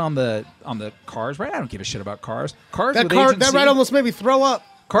we went on the cars, right? I don't give a shit about cars. that ride almost made me throw up.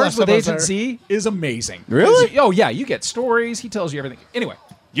 Cars last with time I was Agent there. Z is amazing. Really? Oh, yeah. You get stories. He tells you everything. Anyway.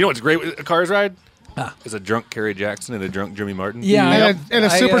 You know what's great with a Cars ride? Is a drunk Kerry Jackson and a drunk Jimmy Martin? Yeah, And a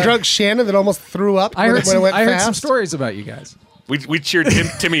super drunk Shannon that almost threw up I heard when it went I heard fast. some stories about you guys. We cheered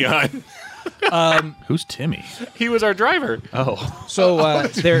Timmy on. Who's Timmy? He was our driver. Oh, So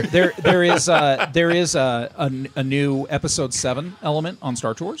there is a new episode 7 element on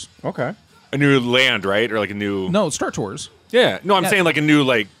Star Tours. Okay. A new land, right? Or like a new... No, Star Tours. Yeah. No, I'm saying like a new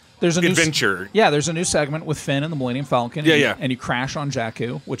There's a new adventure. there's a new segment with Finn and the Millennium Falcon. Yeah, and, yeah. And you crash on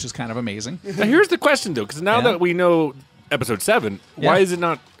Jakku, which is kind of amazing. Now, here's the question, though, because now Yeah. that we know episode 7, why Yeah. is it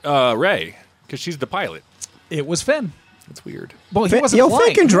not Rey? Because she's the pilot. It was Finn. That's weird. Well, he Finn- wasn't yo, flying.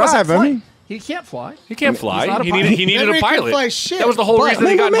 Finn can He wasn't drive, I flying. mean. He can't fly. He can't fly. not a He pilot. needed Maybe a he couldn't pilot. fly shit. That was the whole But reason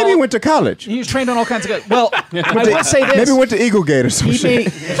he got Maybe he involved. went to college. He was trained on all kinds of good. Well, I would say this. Maybe went to Eagle Gate or some you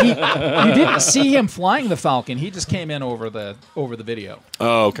shit. didn't see him flying the Falcon. He just came in over the video.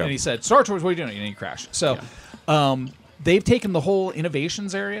 Oh, okay. And he said, Star Tours, what are you doing? And he crashed. So they've taken the whole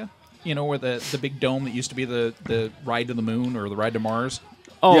innovations area, where the big dome that used to be the ride to the moon or the ride to Mars.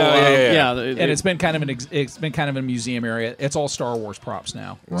 Oh, Yeah. And it's been kind of it's been kind of a museum area. It's all Star Wars props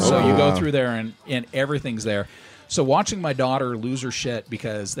now. So you go through there and everything's there. So watching my daughter lose her shit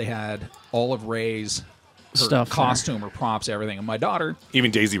because they had all of Rey's Stuff there. costume or props, everything. And my daughter, Even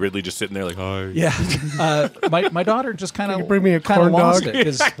Daisy Ridley just sitting there like, hi. yeah, my daughter just kind you of bring me a corn lost dog? it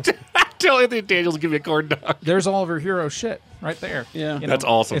because Tell Anthony Daniels to give me a corn dog. there's all of her hero shit right there. Yeah. That's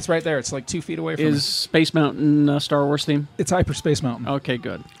awesome. It's right there. It's like 2 feet away from Is Space Mountain Star Wars theme? It's Hyperspace Mountain. Okay,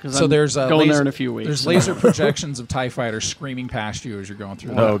 good. 'Cause So I'm there's going laser, there in a few weeks. There's laser projections of TIE fighters screaming past you as you're going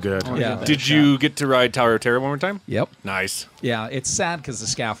through. oh, good. Yeah. Did you get to ride Tower of Terror one more time? Yep. Nice. Yeah, it's sad because the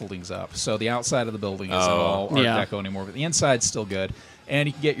scaffolding's up, so the outside of the building isn't Oh. all Art Yeah. Deco anymore, but the inside's still good. And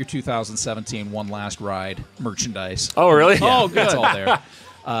you can get your 2017 One Last Ride merchandise. Oh, really? Oh, good. It's all there.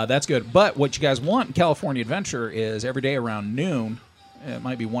 That's good. But what you guys want in California Adventure is every day around noon, it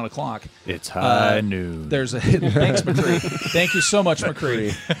might be 1 o'clock. It's high noon. There's a thanks, McCree. Thank you so much,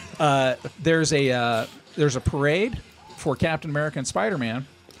 McCree. There's a parade for Captain America and Spider-Man,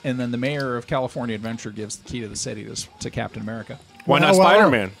 and then the mayor of California Adventure gives the key to the city to Captain America. Why not Wow.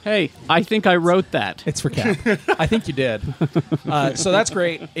 Spider-Man? Hey, I think I wrote that. It's for Cap. I think you did. So that's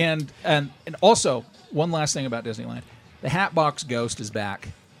great. And also, one last thing about Disneyland. The Hatbox Ghost is back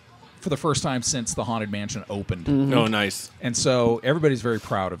for the first time since the Haunted Mansion opened. Oh, nice. And so everybody's very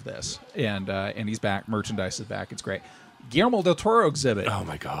proud of this. And he's back. Merchandise is back. It's great. Guillermo del Toro exhibit Oh,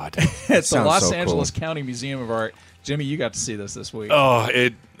 my God. at the sounds Los so Angeles cool. County Museum of Art. Jimmy, you got to see this week. Oh,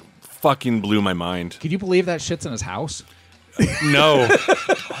 it fucking blew my mind. Could you believe that shit's in his house? No.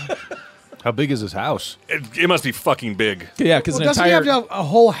 How big is his house? It must be fucking big. Yeah, because Well, an doesn't entire he have to have a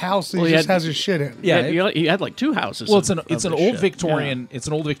whole house that Well, he he just had- has his shit in? yeah, he had like 2 houses. well, of- it's an of old this shit. Victorian. It's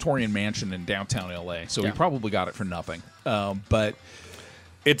an old Victorian mansion in downtown LA. So he Yeah. probably got it for nothing. But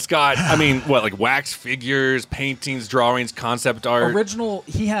It's got, I mean, what, like wax figures, paintings, drawings, concept art. original,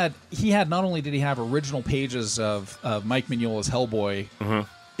 he had not only did he have original pages of Mike Mignola's Hellboy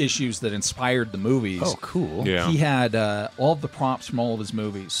issues that inspired the movies. Oh, cool. Yeah. He had all of the props from all of his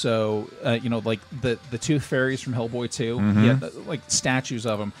movies. So like the Tooth Fairies from Hellboy 2. He had like statues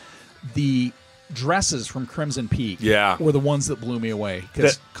of them. The dresses from Crimson Peak Yeah. were the ones that blew me away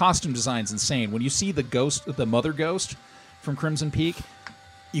because That- costume design's insane. When you see the ghost, the mother ghost from Crimson Peak,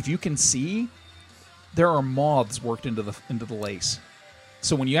 if you can see, there are moths worked into the lace.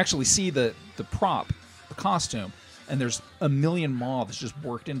 So when you actually see the prop, the costume, and there's a million moths just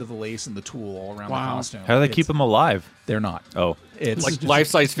worked into the lace and the tool all around the Wow. costume. How do they keep them alive? They're not. Oh, It's like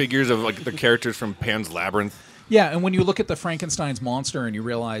life-size figures of like the characters from Pan's Labyrinth. yeah, and when you look at the Frankenstein's monster and you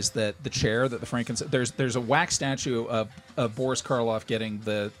realize that the chair that the Frankenstein there's a wax statue of Boris Karloff getting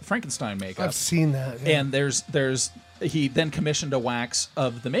the Frankenstein makeup. I've seen that. Yeah. And there's he then commissioned a wax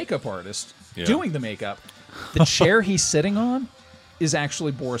of the makeup artist Yeah. doing the makeup. The chair he's sitting on is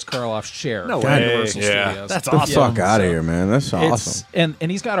actually Boris Karloff's chair. No from way. Universal Yeah. Studios. That's Get the fuck out of here, man. That's awesome.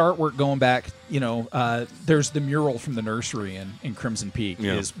 And he's got artwork going back. There's the mural from the nursery in Crimson Peak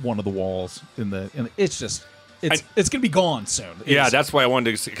Yeah. is one of the walls it's just it's gonna be gone soon. Yeah, It's- that's why I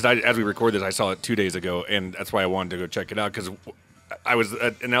wanted to, because as we record this, I saw it 2 days ago, and that's why I wanted to go check it out, because I was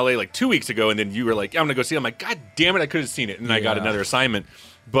in LA like 2 weeks ago, and then you were like, yeah, I'm going to go see it. I'm like, God damn it, I could have seen it. And then I got Yeah. another assignment.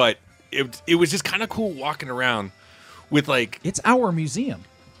 But it was just kind of cool walking around with like, it's our museum.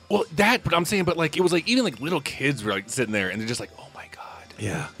 well, but I'm saying, but like, it was like, even like little kids were like sitting there, and they're just like, oh my God.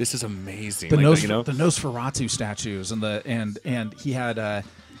 Yeah. This is amazing. The Like, the Nosferatu statues and he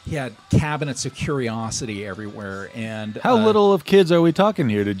had cabinets of curiosity everywhere. And how little of kids are we talking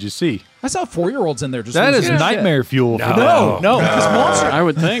here? Did you see? I saw 4-year-olds in there just That is losing their nightmare fuel for them. No, because monsters. I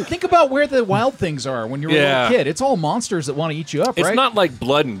would think. Think about where the wild things are when you're a Yeah. little kid. It's all monsters that want to eat you up, It's right? not like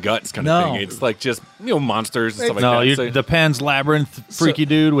blood and guts kind of No. thing. It's like just monsters and stuff like No, that. you're So- the Pan's Labyrinth freaky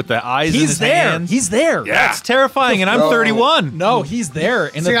dude with the eyes in He's his there. hands. He's there. Yeah. That's terrifying, and I'm 31. No, he's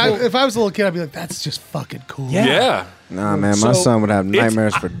there. And See, the if I was a little kid, I'd be like, "That's just fucking cool." yeah. Nah, man, my So- son would have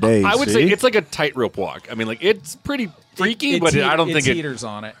nightmares for days. I would say See? it's like a tightrope walk. I mean, like it's pretty freaky, but I don't think it's it. heaters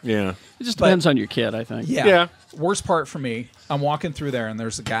on it. Yeah. It just depends on your kid, I think. Yeah. Yeah. Worst part for me, I'm walking through there, and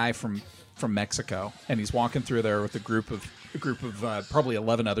there's a guy from Mexico, and he's walking through there with a group of probably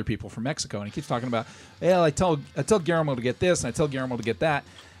 11 other people from Mexico, and he keeps talking about, well, I tell Guillermo to get this, and I tell Guillermo to get that.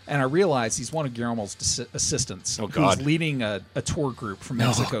 And I realize he's one of Guillermo's assistants God. who's leading a tour group from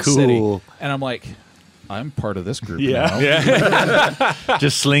Mexico cool. City. And I'm like, I'm part of this group now.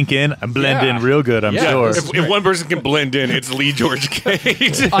 Just slink in and blend in real good, I'm Yeah. sure. If one person can blend in, it's Lee George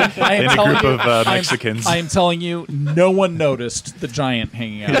Cage. I am In a telling group you, of Mexicans. I am telling you, no one noticed the giant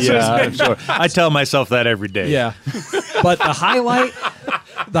hanging out. Yeah, I'm sure. I tell myself that every day. Yeah. But the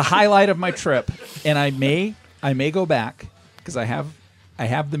highlight of my trip, and I may go back because I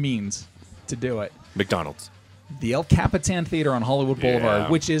have the means to do it. McDonald's. The El Capitan Theater on Hollywood Boulevard, Yeah.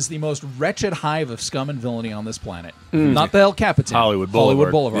 which is the most wretched hive of scum and villainy on this planet. Not the El Capitan. Hollywood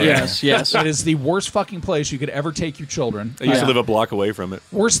Boulevard. Yes, yes. It is the worst fucking place you could ever take your children. I used to live a block away from it.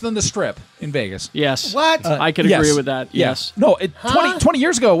 Worse than the Strip in Vegas. Yes. What? I could Yes. agree with that. Yeah. Yes. No, 20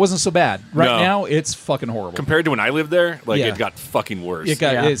 years ago, it wasn't so bad. Right No. now, it's fucking horrible. Compared to when I lived there, like Yeah. it got fucking worse. It's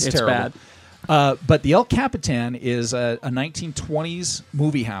it's terrible. bad. But the El Capitan is a 1920s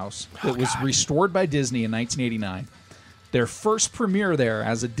movie house that was restored by Disney in 1989. Their first premiere there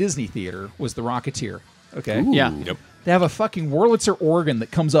as a Disney theater was The Rocketeer. Okay? Yeah. Yep. They have a fucking Wurlitzer organ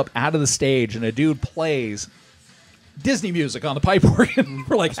that comes up out of the stage, and a dude plays Disney music on the pipe organ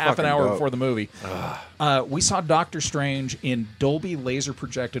for like half an fucking hour dope. before the movie. We saw Doctor Strange in Dolby laser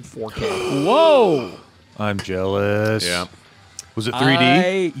projected 4K. Whoa. I'm jealous. Yeah. Was it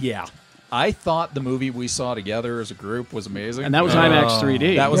 3D? I thought the movie we saw together as a group was amazing. And that was IMAX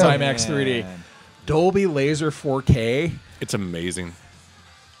 3D. That was IMAX 3D. Dolby laser 4K. It's amazing.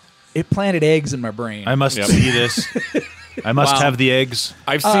 It planted eggs in my brain. I must Yep. see this. I must have the eggs.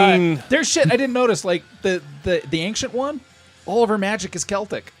 I've seen. There's shit I didn't notice. Like the ancient one, all of her magic is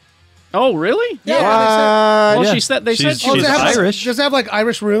Celtic. Oh, really? Well, Well, she said they said She's- she Oh, was does it have Irish. Does it have like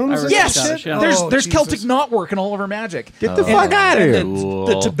Irish runes? Irish. Yes, Scottish, yeah. there's Oh, Celtic Jesus. knotwork in all of her magic. Get the fuck out of here.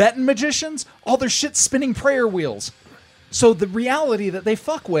 The Tibetan magicians, all their shit spinning prayer wheels. So the reality that they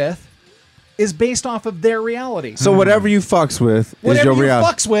fuck with is based off of their reality. So whatever you fucks with is whatever your you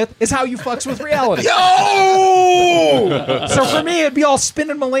reality. fucks with is how you fucks with reality. Yo! So for me, it'd be all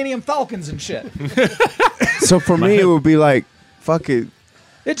spinning Millennium Falcons and shit. So for me, it would be like, fuck it.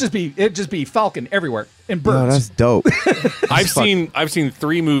 It'd just be Falcon everywhere and No, birds. that's dope. I've seen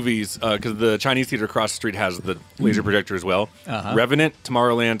 3 movies because the Chinese theater across the street has the laser projector as well. Revenant,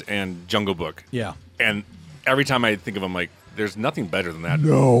 Tomorrowland, and Jungle Book. Yeah. And every time I think of them, like, there's nothing better than that.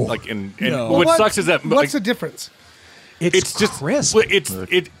 No. Like, and No. what What- sucks is that like, What's the difference? it's just crisp. well,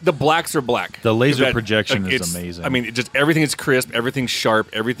 the blacks are black. The laser That- projection is it's- amazing. I mean, it just everything is crisp, everything's sharp,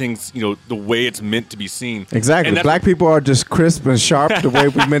 everything's the way it's meant to be seen. Exactly. And that's- Black people are just crisp and sharp the way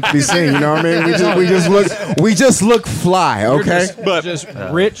we're meant to be seen. You know what I mean? We just look fly. Okay. But Just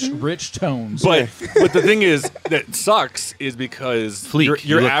rich tones. But the thing is that sucks is because Fleek. your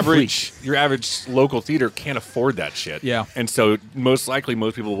You look average local theater can't afford that shit. Yeah. And so most likely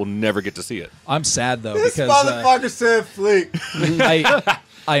most people will never get to see it. I'm sad though because said fleek.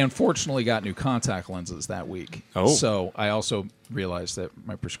 I unfortunately got new contact lenses that week. Oh. So I also realized that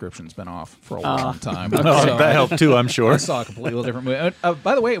my prescription's been off for a long time. Oh, So that helped too, I'm sure. I saw a completely different movie.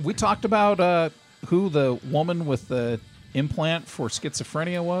 By the way, we talked about who the woman with the implant for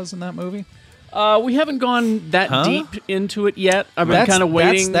schizophrenia was in that movie. We haven't gone that deep into it yet. I've been That's kind of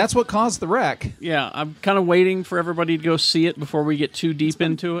waiting. That's what caused the wreck. Yeah, I'm kind of waiting for everybody to go see it before we get too deep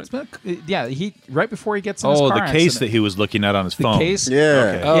into it. Yeah, he right before he gets in his Oh, car the case accident. that he was looking at on his The phone. case. Yeah.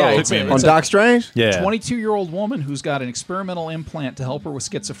 Okay. Oh, Yeah, okay. it's On Doc Strange? Yeah. 22-year-old woman who's got an experimental implant to help her with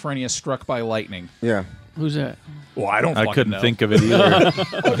schizophrenia struck by lightning. Yeah. Who's that? Well, I don't. I couldn't think of it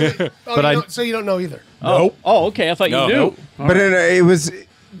either. Oh, so you don't know either. Nope. Oh, okay. I thought No. you knew. Nope. But it was.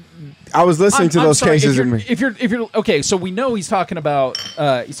 I was listening to I'm those sorry, cases. If you're okay, so we know he's talking about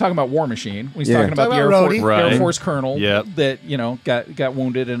War Machine. He's Yeah. talking about the Talking Air about Force, Rhodey. Right. Air Force colonel Yep. that got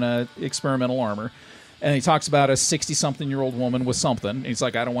wounded in a experimental armor. And he talks about a 60-something-year-old woman with something. And he's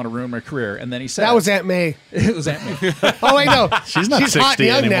like, I don't want to ruin my career. And then he said, That was Aunt May. it was Aunt May. Oh wait, no, She's not hot 60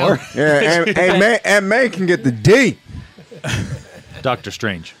 and young anymore. now. yeah, and May can get the D. Doctor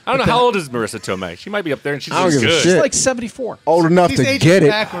Strange. I don't know how old is Marissa Tomei. She might be up there, and she's I don't give a good. shit. She's like 74. Old enough He's to aging get it.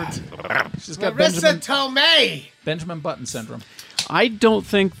 backwards. She's got Marissa Tomei. Benjamin Button syndrome. I don't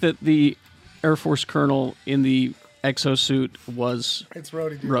think that the Air Force colonel in the exosuit was It's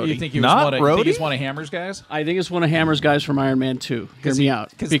Rhodey. Dude. Rhodey. You think he was Not one of, you think Rhodey? he's one of Hammer's guys? I think it's one of Hammer's guys from Iron Man 2. Hear me out.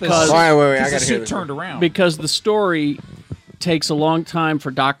 Because Because, All right, wait, I the gotta hear suit this. turned around. because the story takes a long time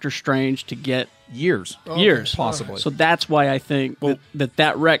for Doctor Strange to get years. years. Possibly. So that's why I think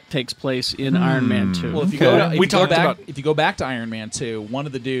that wreck takes place in Iron Man 2. Well, if you go to, if We you go talked back, about- if you go back to Iron Man 2, one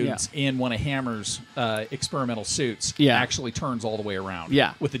of the dudes in one of Hammer's experimental suits actually turns all the way around.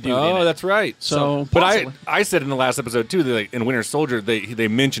 Yeah. with the dude. Oh, in it. that's right. So- but Possibly. I said in the last episode too that in Winter Soldier they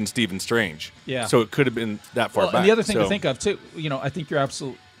mentioned Stephen Strange. Yeah. So it could have been that far Well, back. and the other thing so. to think of too, I think you're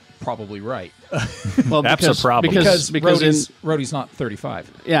absolutely probably right well, That's a problem. Because Rhodey's not 35.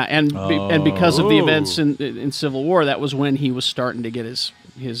 yeah, and because of the events in Civil War, that was when he was starting to get his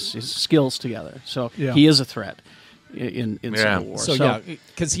skills together. So he is a threat in Civil War. So yeah,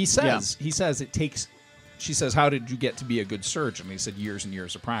 because he says it takes. She says, "How did you get to be a good surgeon?" He said, "Years and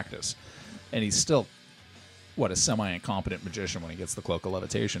years of practice," and he's still. What a semi-incompetent magician when he gets the cloak of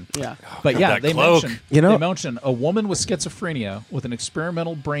levitation. Yeah. But yeah, that they cloak. mention You know- they mention a woman with schizophrenia with an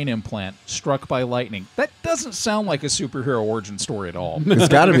experimental brain implant struck by lightning. That doesn't sound like a superhero origin story at all. It's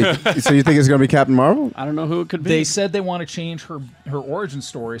got to be. So you think it's going to be Captain Marvel? I don't know who it could be. They said they want to change her origin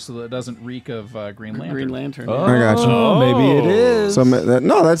story so that it doesn't reek of Green Lantern. Green Lantern. I got you. Oh, maybe it is. So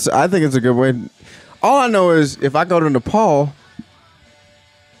that's. I think it's a good way. All I know is if I go to Nepal,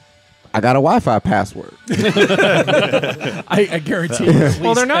 I got a Wi-Fi password. I guarantee you. at Well,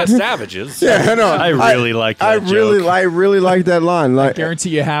 least they're not savages. Yeah, I know. I really like that I really joke. like that line. Like, guarantee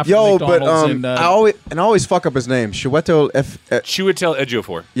you half yo, of but McDonald's in, I always fuck up his name. Shiweto F. She would tell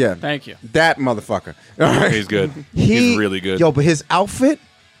Ejiofor. Yeah, Thank you. that motherfucker. All right. He's good. He's really good. Yo, but his outfit,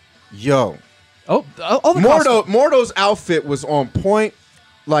 yo, all the costumes. Mordo's outfit was on point.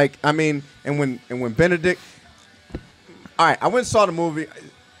 Like, I mean, and when Benedict, all right, I went and saw the movie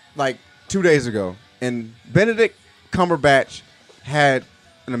like 2 days ago, and Benedict Cumberbatch had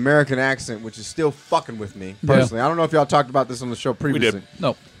an American accent, which is still fucking with me personally. I don't know if y'all talked about this on the show previously. did.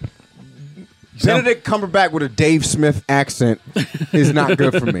 No. Benedict Cumberbatch with a Dave Smith accent is not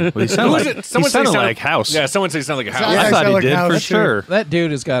good for me. He sounded like House. Yeah, someone said he sounded like a house. Yeah, I thought sound he like did House, for too. sure. That dude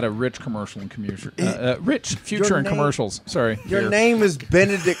has got a rich commercial and rich future in name- commercials. Sorry. Your Here. name is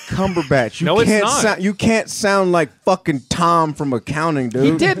Benedict Cumberbatch. You No, it's can't not. you can't sound like fucking Tom from accounting, dude.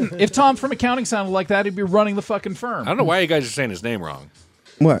 He didn't. If Tom from accounting sounded like that, he'd be running the fucking firm. I don't know why you guys are saying his name wrong.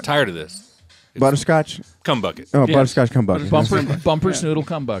 What? Tired of this. Butterscotch? Cum bucket. Oh, Butterscotch Cumberbatch. Bumper Snoodle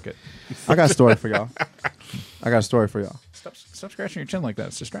Cum Bucket. I got a story for y'all. Stop scratching your chin like that.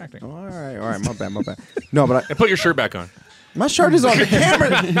 It's distracting. All right. My bad. No, but And put your shirt back on. my shirt is on the camera.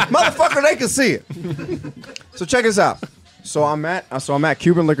 Motherfucker, they can see it. So check this out. So I'm at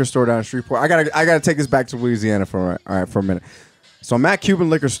Cuban liquor store down in Shreveport. I gotta take this back to Louisiana for a minute. So I'm at Cuban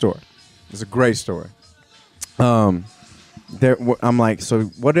liquor store. It's a great story. I'm like, so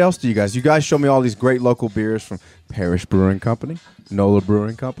what else do you guys show me all these great local beers from Parish Brewing Company, Nola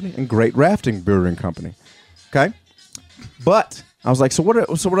Brewing Company, and Great Rafting Brewing Company. Okay? But I was like, so what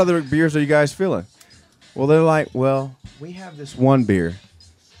other beers are you guys feeling? Well, they're like, well, we have this one beer.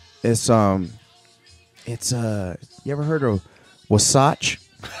 It's you ever heard of Wasatch?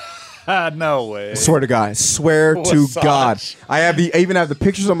 No way. Swear to God. Swear to God. I even have the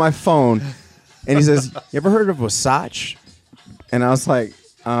pictures on my phone. And he says, you ever heard of Wasatch? And I was like,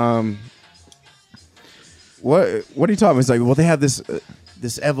 what are you talking about? He's like, well, they have this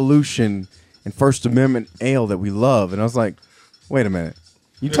Evolution and First Amendment ale that we love. And I was like, wait a minute.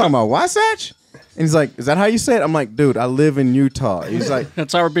 You talking about Wasatch? And he's like, is that how you say it? I'm like, dude, I live in Utah. He's like,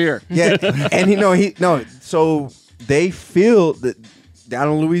 That's our beer. yeah. And so they feel that down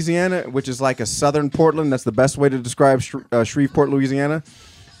in Louisiana, which is like a southern Portland, that's the best way to describe Shreveport, Louisiana.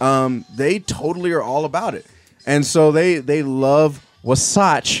 They totally are all about it. And so they love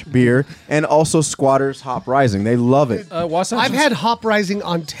Wasatch beer and also Squatters Hop Rising. They love it. Wasatch. I've had Hop Rising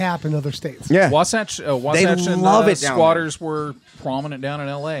on tap in other states. Yeah. Wasatch and love it down Squatters were prominent down in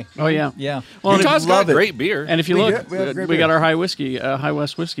L.A. Oh yeah. Yeah. Well, Utah's love got it. great beer. and if you We look, have great we beer. got our High West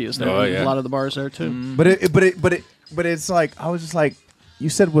whiskey is there. Oh, yeah. A lot of the bars there too. But it's like, I was just like, you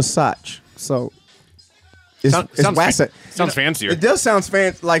said Wasatch. So it's Wasatch. Sounds fancier. It does sound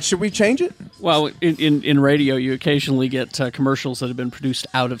fancy. Like, should we change it? Well, in radio, you occasionally get commercials that have been produced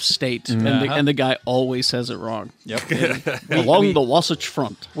out of state, and the guy always says it wrong. Yep. Along the Wasatch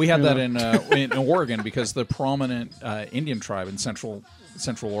Front. We had that in Oregon because the prominent Indian tribe in central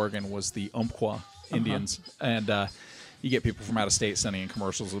Oregon was the Umpqua Indians, and You get people from out of state sending in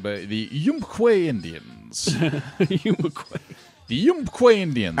commercials about the Yumkwe Indians. The Yumkwe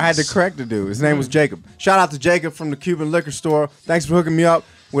Indians. I had to correct the dude. His name was Jacob. Shout out to Jacob from the Cuban liquor store. Thanks for hooking me up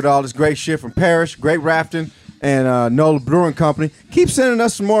with all this great shit from Parrish, great rafting, and Nola Brewing Company. Keep sending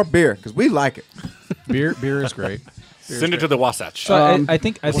us some more beer because we like it. Beer is great. Send it to the Wasatch. So I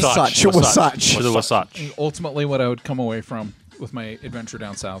think Wasatch. To the Wasatch. ultimately what I would come away from with my adventure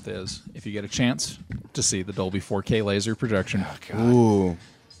down south is if you get a chance to see the Dolby 4K laser projection, Ooh.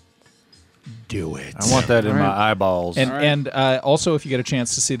 do it. I want that in my eyeballs. And also, if you get a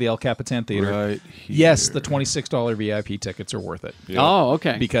chance to see the El Capitan Theater, Right yes, the $26 VIP tickets are worth it. Oh,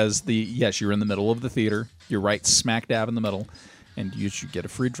 okay. Because you're in the middle of the theater. You're right smack dab in the middle, and you should get a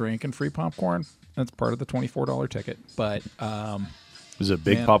free drink and free popcorn. That's part of the $24 ticket. But Is it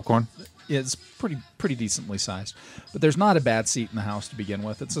big man. popcorn? it's pretty decently sized. But there's not a bad seat in the house to begin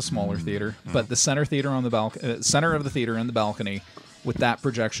with. It's a smaller theater, but the center theater on the center of the theater in the balcony. With that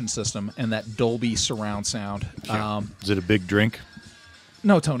projection system and that Dolby surround sound. Is it a big drink?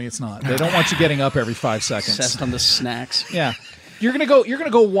 No, Tony, it's not. They don't want you getting up every 5 seconds. Obsessed on the snacks. Yeah. You're gonna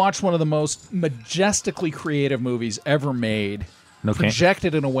go watch one of the most majestically creative movies ever made. No,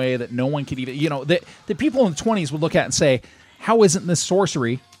 projected in a way that no one could even the people in the 20s would look at and say, how isn't this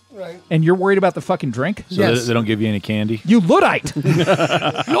sorcery? Right. And you're worried about the fucking drink? So they don't give you any candy? You Luddite!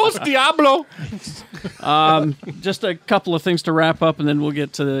 Los Diablo! Just a couple of things to wrap up, and then we'll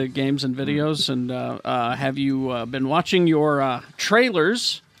get to the games and videos. And have you been watching your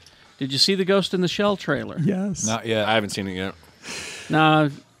trailers? Did you see the Ghost in the Shell trailer? Yes. Not yet. I haven't seen it yet. Nah,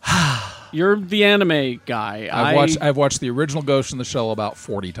 you're the anime guy. I've watched the original Ghost in the Shell about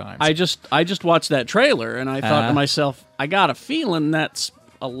 40 times. I just watched that trailer, and I thought to myself, I got a feeling that's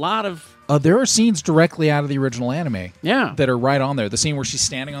a lot of... there are scenes directly out of the original anime Yeah. that are right on there. The scene where she's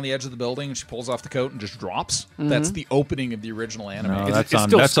standing on the edge of the building and she pulls off the coat and just drops. Mm-hmm. That's the opening of the original anime. No, It's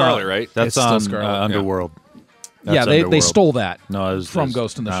still Scarlet, right? That's It's still on Scarlet. Underworld. Yeah, That's they Underworld. stole that No, it was from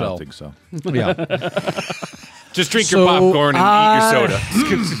Ghost in the I Shell. don't think so. Yeah. Just drink So, your popcorn and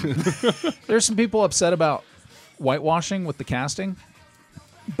eat your soda. There's some people upset about whitewashing with the casting,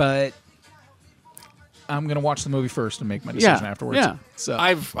 but I'm going to watch the movie first and make my decision afterwards. yeah. So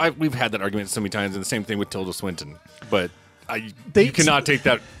We've had that argument so many times, and the same thing with Tilda Swinton. But They- you cannot take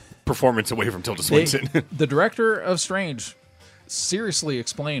that performance away from Tilda Swinton. the director of Strange seriously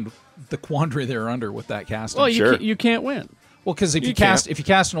explained the quandary they're under with that casting. Well, Sure. you can't win. Well, because if you can't.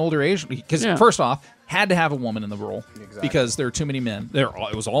 cast an older Asian, because Yeah. first off, had to have a woman in the role because there are too many men.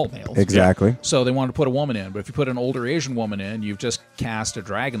 It was all males. Exactly. So they wanted to put a woman in, but if you put an older Asian woman in, you've just cast a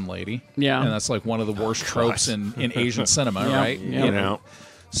dragon lady. Yeah. And that's like one of the worst tropes in Asian cinema, Yeah. right? Yeah. You know,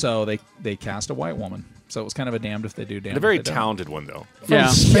 So they cast a white woman. So it was kind of a damned if they do, damned a very if they don't. talented one though. Yeah.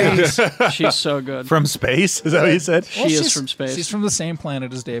 Space. She's so good. From space? Is that what you said? She is she's- from space. She's from the same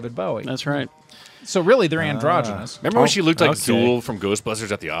planet as David Bowie. That's right. So really, they're androgynous. Remember when she looked like okay. Zool from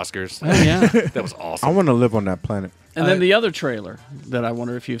Ghostbusters at the Oscars? Yeah. That was awesome. I want to live on that planet. And then the other trailer that I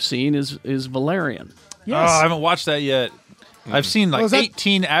wonder if you've seen is Valerian. Oh, I haven't watched that yet. I've seen like is that-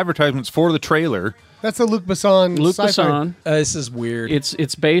 18 advertisements for the trailer. That's a Luc Besson. Luc sci-fi. Besson. This is weird.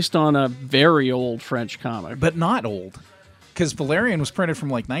 It's based on a very old French comic. but not old. Because Valerian was printed from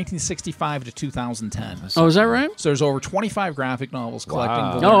like 1965 to 2010. Oh, is that right? So there's over 25 graphic novels collecting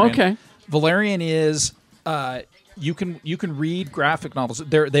Wow. Valerian. Oh, okay. Valerian is you can read graphic novels.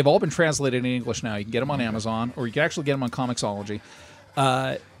 They've all been translated in English now. You can get them on Amazon, or you can actually get them on Comixology.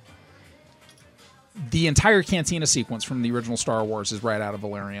 The entire Cantina sequence from the original Star Wars is right out of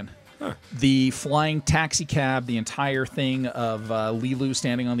Valerian. The flying taxi cab, the entire thing of Lilu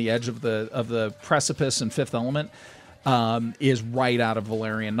standing on the edge of the precipice in Fifth Element is right out of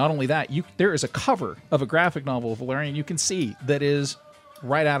Valerian. Not only that, there is a cover of a graphic novel of Valerian you can see that is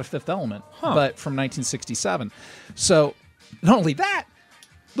right out of Fifth Element, but from 1967. So not only that,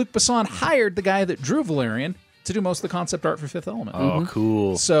 Luc Besson hired the guy that drew Valerian to do most of the concept art for Fifth Element. Oh,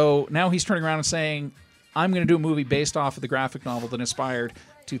 cool. So now he's turning around and saying, I'm going to do a movie based off of the graphic novel that inspired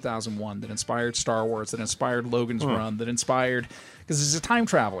 2001, that inspired Star Wars, that inspired Logan's Run, that inspired... Because he's a time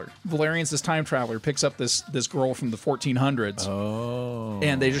traveler. Valerian's this time traveler, picks up this girl from the 1400s. Oh.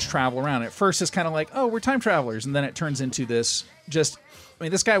 And they just travel around. At first, it's kind of like, oh, we're time travelers. And then it turns into this just... I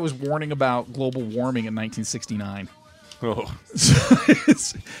mean, this guy was warning about global warming in 1969. Oh.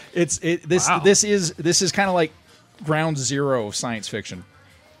 This is kind of like ground zero of science fiction.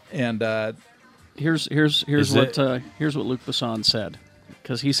 And Here's what Luc Besson said,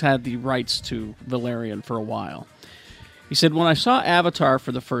 because he's had the rights to Valerian for a while. He said, when I saw Avatar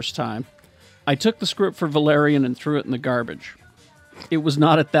for the first time, I took the script for Valerian and threw it in the garbage. It was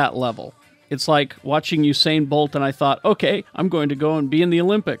not at that level. It's like watching Usain Bolt, and I thought, okay, I'm going to go and be in the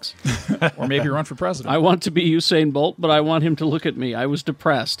Olympics. Or maybe run for president. I want to be Usain Bolt, but I want him to look at me. I was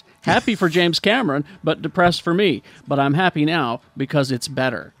depressed. Happy for James Cameron, but depressed for me. But I'm happy now because it's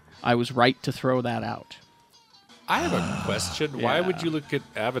better. I was right to throw that out. I have a question. Why would you look at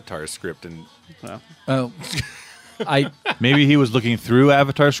Avatar's script and... Oh. Maybe he was looking through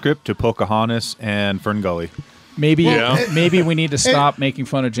Avatar script to Pocahontas and Fern Gully. Maybe we need to stop making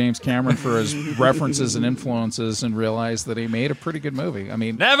fun of James Cameron for his references and influences and realize that he made a pretty good movie. I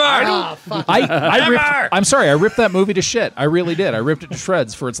mean, Never! I'm sorry, I ripped that movie to shit. I really did. I ripped it to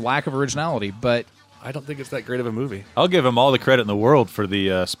shreds for its lack of originality, but I don't think it's that great of a movie. I'll give him all the credit in the world for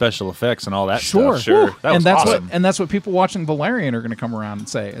the special effects and all that sure. stuff. Sure. That was awesome. That's what people watching Valerian are going to come around and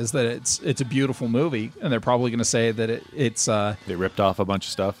say, is that it's a beautiful movie, and they're probably going to say that it's they ripped off a bunch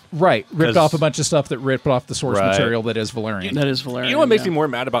of stuff. Right. Ripped off a bunch of stuff that ripped off the source material that is Valerian. That is Valerian. You know what makes me more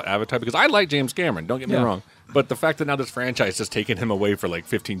mad about Avatar? Because I like James Cameron, don't get me wrong. But the fact that now this franchise has taken him away for like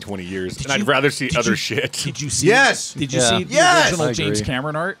 15, 20 years, and I'd rather see other shit. Did you see Yes! Did you see the original James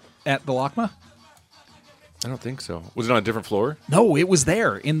Cameron art at the LACMA? I don't think so. Was it on a different floor? No, it was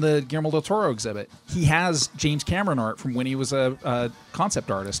there in the Guillermo del Toro exhibit. He has James Cameron art from when he was a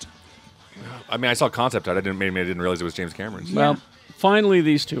concept artist. I mean, I saw concept art. I didn't realize it was James Cameron's. Well, finally,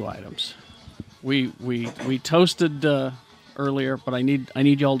 these two items. We toasted earlier, but I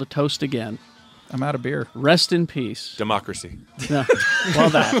need y'all to toast again. I'm out of beer. Rest in peace. Democracy. No. Well,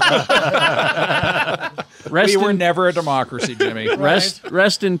 that. We were never a democracy, Jimmy.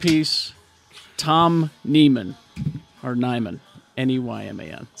 Rest in peace, Tom Neiman, or Nyman,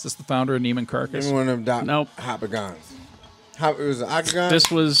 Neyman. Is this the founder of Neiman Carcass? One of them Nope. Hopagons. It was an octagon?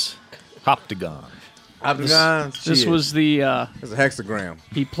 This was Hoptagon. Hopagons? This was the. It's a hexagram.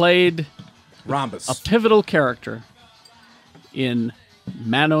 He played Rhombus. a pivotal character in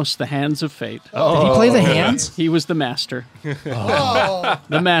Manos, the Hands of Fate. Did he play the hands? He was the master.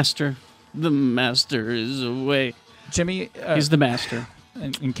 The master. The master is away. Jimmy, He's the master.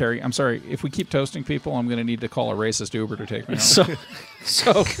 and Carrie, I'm sorry. If we keep toasting people, I'm going to need to call a racist Uber to take me home.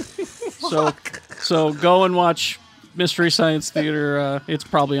 So go and watch Mystery Science Theater. It's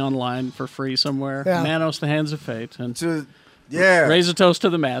probably online for free somewhere. Yeah. Manos, the Hands of Fate, and Raise a toast to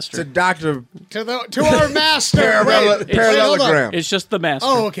the master. to Dr. To our master. Parallelogram. It's just the master.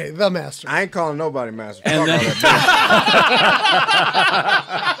 Oh, okay, the master. I ain't calling nobody master. And Fuck then- all that.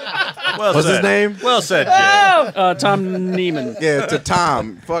 Well What's said. his name? Well said, Jay. Tom Neiman. Yeah, to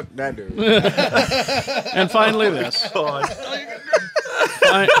Tom. Fuck that dude. And finally this.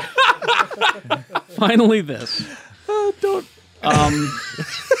 Finally this.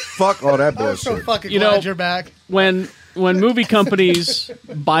 Fuck all that I'm so bullshit. fucking You glad know- you're back. When movie companies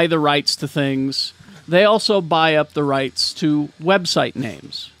buy the rights to things, they also buy up the rights to website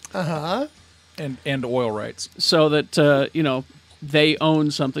names. and oil rights. So that they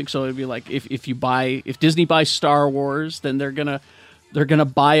own something. So it'd be like if Disney buys Star Wars, then they're gonna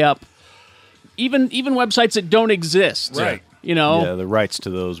buy up even websites that don't exist. Right. Yeah, the rights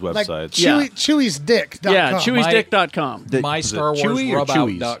to those Like websites. Chewie'sDick.com. Yeah, Chewie'sDick.com.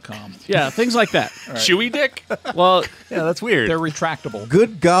 MyStarWarsRubOut.com. Yeah, things like that. Chewy Dick? Well, Yeah, that's weird. They're retractable.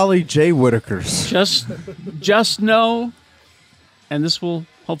 Good golly, Jay Whitakers. just know, and this will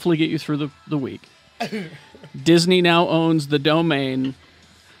hopefully get you through the week. Disney now owns the domain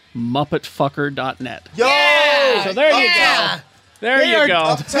MuppetFucker.net. Yo! So there you go. There you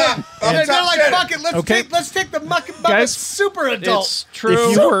go. They're like, fuck it, let's take the Muppet Guys, super adult. It's true.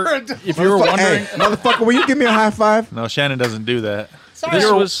 If you were wondering, Hey, motherfucker, will you give me a high five? No, Shannon doesn't do that.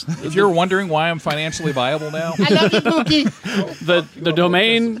 if you're wondering why I'm financially viable now, I love you, Pookie. the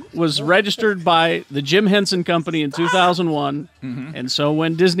domain was registered by the Jim Henson Company in 2001, and so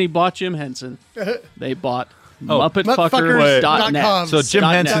when Disney bought Jim Henson, they bought MuppetFuckers.net. So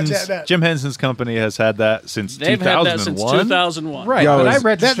 .net. Jim Henson's company has had that since They've had 2001. that since 2001. right? Yo, but I is-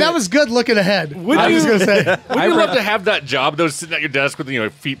 registered. That was good looking ahead. I was going to say. Would you love to have that job, though, sitting at your desk with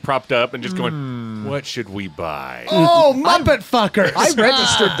feet propped up and just going, what should we buy? Oh, Muppet Fuckers. I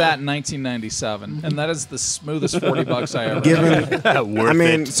registered that in 1997, and that is the smoothest $40 I ever. Given, Worth I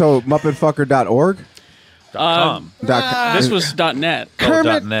mean, it. so MuppetFucker.org? This was .net.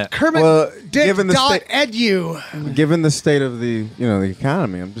 .net. Well, given the state, Edu. given the state of the the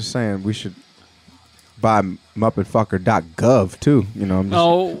economy, I'm just saying we should buy MuppetFucker.gov too. I'm just,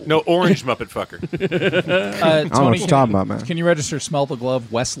 Oh, No, orange Muppet Fucker. I don't know what you're talking about, man. Can you register Smell the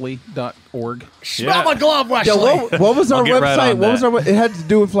Glove Wesley.org? Smell my glove, Wesley. What was our I'll get right website? on What was that. our? It had to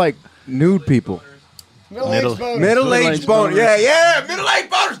do with like nude people. Middle-aged boners. Middle-aged boners. Yeah,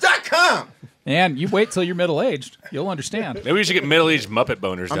 middleagedboners.com. And you wait till you're middle-aged. You'll understand. Maybe we should get middle-aged Muppet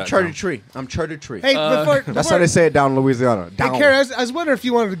boners. I'm chartered tree. I'm chartered tree. Hey, That's how they say it down in Louisiana. Hey, Down. Carrie, I was wondering if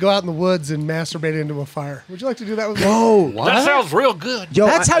you wanted to go out in the woods and masturbate into a fire. Would you like to do that with me? Whoa. That sounds real good. Yo,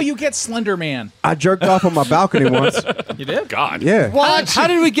 That's how you get Slender Man. I jerked off on my balcony once. You did? God. Yeah. Watch. How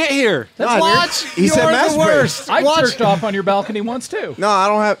did we get here? Watch. He said You're the masturbate. worst. I Watch. jerked off on your balcony once, too. No, I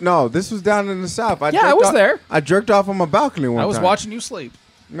don't have. No, this was down in the South. I jerked was off- there. I jerked off on my balcony one time. I was watching you sleep.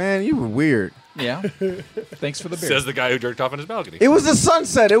 Man, you were weird. Yeah. Thanks for the beer. Says the guy who jerked off on his balcony. It was the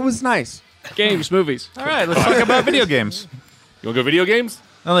sunset. It was nice. Games, movies. All right, let's talk about video games. You want to go video games?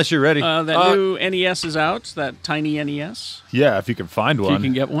 Unless you're ready. That new NES is out. That tiny NES. Yeah, if you can find one. You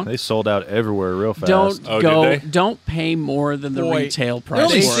can get one. They sold out everywhere real fast. Don't Oh, go. did they? Don't pay more than the Boy, retail They're price.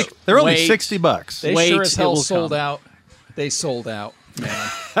 only, for it. they're only Wait. $60. They Wait, sure as it hell will sold come. out. They sold out, man.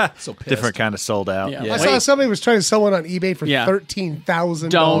 So pissed. Different kind of sold out. Yeah. Yeah. I saw somebody was trying to sell one on eBay for Yeah. $13,000.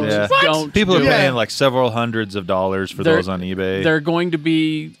 Don't. Yeah. Don't. People are do it. paying like several hundreds of dollars for They're- those on eBay. They're going to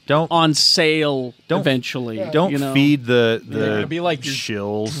be Don't- on sale don't- eventually. Don't you know? feed the They're going to be like your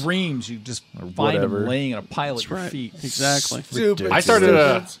shills. dreams. You just find whatever. them laying in a pile That's at your right. feet. Exactly. Stupid. I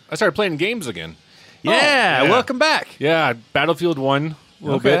started playing games again. Yeah, yeah. welcome back. Yeah, Battlefield 1 a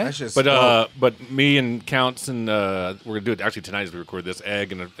little Okay. bit. That's just But me and Counts and we're gonna do it actually tonight as we record this.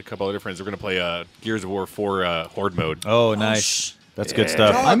 Egg and a couple other friends. We're gonna play Gears of War 4 Horde mode. Oh, nice. That's good Dog,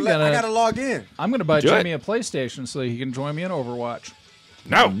 stuff. I'm gonna- I gotta log in. I'm going to buy Do Jimmy it. a PlayStation so he can join me in Overwatch.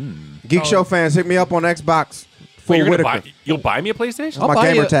 No, Geek Show fans, hit me up on Xbox. Full you're gonna Whitaker. buy. You'll buy me a PlayStation. My buy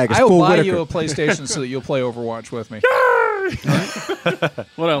gamer you, tag is I'll Full buy Whitaker. you a PlayStation so that you'll play Overwatch with me.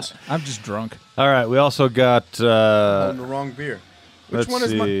 What else? I'm just drunk. All right, we also got. On the wrong beer. Which Let's one is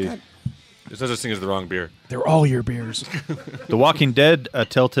see. my? God, There's no such thing as the wrong beer. They're all your beers. The Walking Dead, a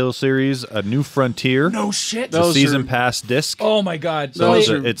Telltale series, A New Frontier. No shit. It's a season pass disc. Oh my god. So those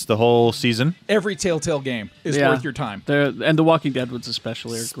Play are- it's the whole season. every Telltale game is Yeah. worth your time. And the Walking Dead ones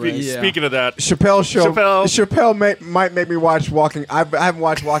especially are great. Yeah. Speaking of that, Chappelle show. Chappelle. Might make me watch Walking. I haven't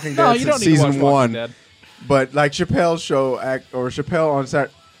watched Walking Dead No, you since don't need to watch season Walking one. Dead. But like Chappelle's show or Chappelle on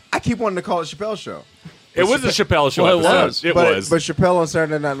Saturday. I keep wanting to call it Chappelle show. it was a Chappelle show. Well, it episode. was. It but, was. But Chappelle on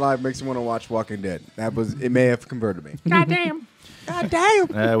Saturday Night Live makes me want to watch Walking Dead. It may have converted me. Goddamn. God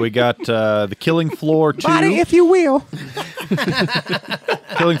damn. We got The Killing Floor 2. Body, if you will.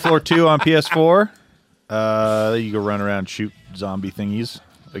 Killing Floor 2 on PS4. You go run around and shoot zombie thingies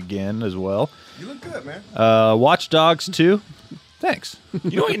again as well. You look good, man. Watch Dogs 2. Thanks.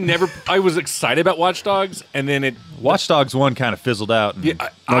 you know, I was excited about Watch Dogs, and then it. Watch Dogs 1 kind of fizzled out. And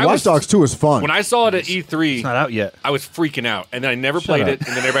I Watch was- Dogs 2 is fun. When I saw it at E3, it's not out yet. I was freaking out, and then I never played up. it,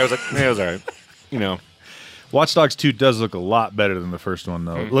 and then everybody was like, "Yeah, it was all right," you know. Watch Dogs 2 does look a lot better than the first one,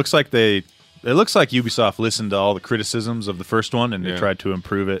 though. It looks like Ubisoft listened to all the criticisms of the first one and they Yeah. tried to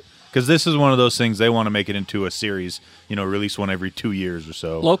improve it. Because this is one of those things they want to make it into a series. Release one every 2 years or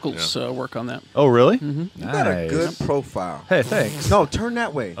so. Locals work on that. Oh, really? you got a good profile. Hey, thanks. No, turn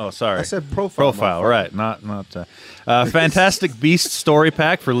that way. Oh, sorry. I said profile. Profile, motherfucker. right? Not. Fantastic Beast story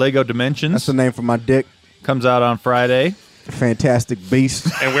pack for Lego Dimensions That's the name for my dick. comes out on Friday. Fantastic Beast.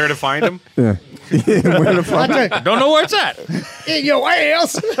 And where to find them? Yeah. Where the fuck? Don't know where it's at. In your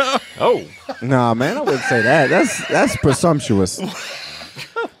ass. Oh, Nah, man, I wouldn't say that. That's presumptuous.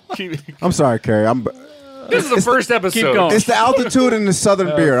 I'm sorry, Carrie. this is the first episode. Keep going. It's the altitude and the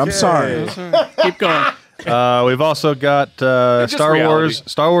southern beer. I'm sorry. Keep going. We've also got just reality.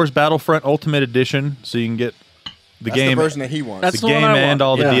 Star Wars Battlefront Ultimate Edition, so you can get the That's game, the version that he wants. That's the the one game I and want.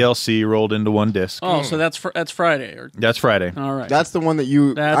 all the Yeah. DLC rolled into one disc. Oh, so that's Friday. That's Friday. All right. That's the one that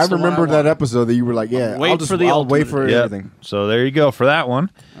you. That's I the one I remember that want. episode that you were like, yeah, Wait for the I'll wait ultimate. for Yep. everything. So there you go for that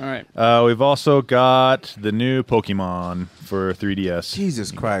one. All right. We've also got the new Pokemon for 3DS.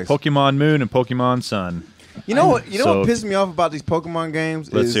 Jesus Christ. Pokemon Moon and Pokemon Sun. You know what? You know So- what pisses me off about these Pokemon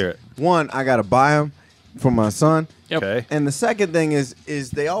games? Let's is, hear it. One, I gotta buy them for my son, Yep. Okay. and the second thing is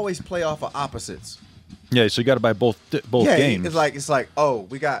they always play off of opposites. Yeah, so you got to buy both Yeah, games. it's like oh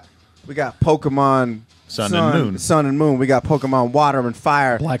we got Pokemon Sun and Moon. Sun and Moon. We got Pokemon Water and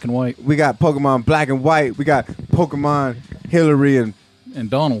Fire. Black and white. We got Pokemon Black and White. We got Pokemon Hillary and And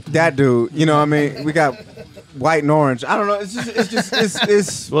Donald. that dude. You know what I mean? We got White and Orange. I don't know.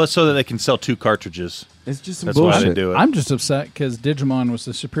 It's well, it's so that they can sell 2 cartridges. it's just some That's why bullshit. they do it. I'm just upset because Digimon was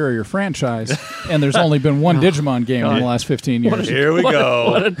the superior franchise, and there's only been one Digimon game in the last 15 years. Here we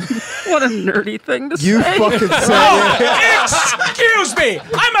go. What a nerdy thing to You say. fucking said it. Excuse me!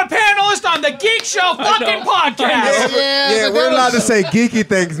 I'm a panelist on on the Geek Show fucking podcast. Yeah, we're allowed to say geeky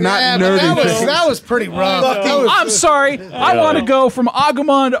things, not nerdy things. That was pretty rough. I'm sorry. I want to go from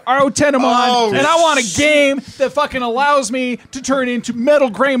Agumon to Arotenemon, and I want a game that fucking allows me to turn into Metal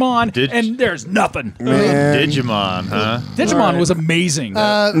Greymon, and there's nothing. Digimon, huh? Digimon was amazing.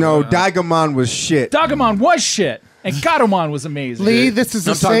 No, Daigomon was shit. Dagamon was shit, and Gatomon was amazing. Lee, this is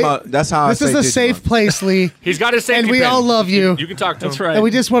a safe. That's how This I is say a Digimon. safe place, Lee. He's got his safety And we pin. all love you. You can talk to him. That's right. And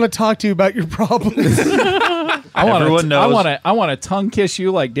we just want to talk to you about your problems. Everyone knows. I want to tongue kiss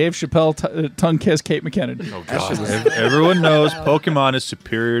you like Dave Chappelle tongue kiss Kate McKinnon. Oh, God. Everyone knows Pokemon is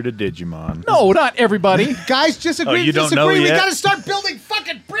superior to Digimon. No, not everybody. Guys, just agree you to don't know disagree. We yet? got to start building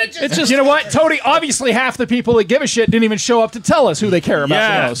fucking bridges. It's just, you know what, Tony? Obviously, half the people that give a shit didn't even show up to tell us who they care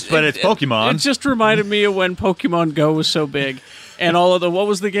about the most. But it's Pokemon. It just reminded me of when Pokemon Go was so big, and all of the what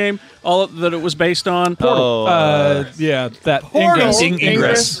was the game? All of, that it was based on. Yeah, that Portal. Ingress.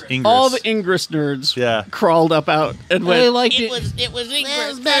 Ingress. All the Ingress nerds crawled up out and went. It was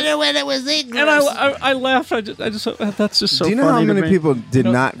Ingress. better when it was Ingress. And I laughed. I just that's just so. Do you know funny how to many me. people did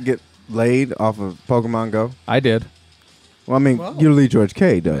not get laid off of Pokemon Go? I did. Well, I mean, you Lee George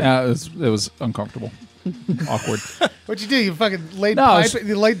K does. It was uncomfortable. Awkward. What'd you do? You fucking laid No, I pipe. was-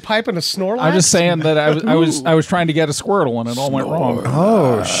 You laid pipe in a Snorlax. I'm just saying that I was trying to get a Squirtle and it all went wrong.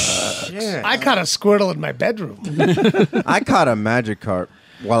 Oh shit! I caught a Squirtle in my bedroom. I caught a Magikarp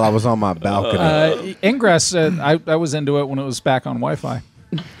while I was on my balcony. Ingress, I was into it when it was back on Wi-Fi.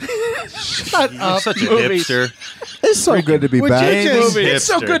 Shut You're up. such a Movies. hipster. It's so good to be Would back. you just- It's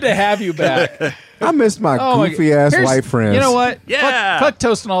so Hipster. good to have you back. I missed my Oh my goofy ass Here's- white friends. You know what? Yeah. Fuck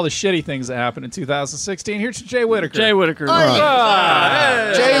toasting all the shitty things that happened in 2016. Here's Jay Whitaker. Jay Whitaker.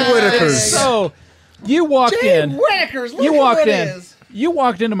 Jay Whitaker's. So you walked in. Whitakers, look You at walked what in. it is. You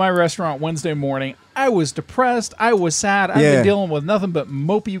walked into my restaurant Wednesday morning. I was depressed. I was sad. I've Yeah. been dealing with nothing but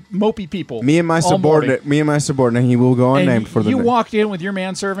mopey people. Me and my all morning. subordinate, he will go And unnamed for the you day. walked in with your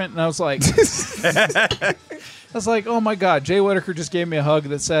manservant, and I was like, I was like, oh my god, Jay Whitaker just gave me a hug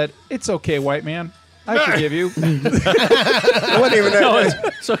that said, "It's okay, white man. I forgive you." It wasn't even No,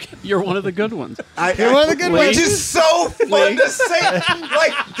 that. it's okay. You're one of the good ones. You're one of the good Which ones. is so fun to say.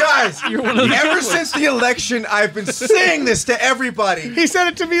 Like, guys, You're one of the ever good since the election, I've been saying this to everybody. He said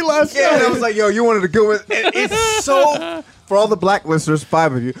it to me last Yeah, night. and I was like, yo, you wanted to go with it. It's so, for all the black listeners,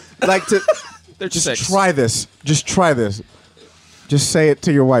 5 of you, like to They're just 6. try this. Just try this. Just say it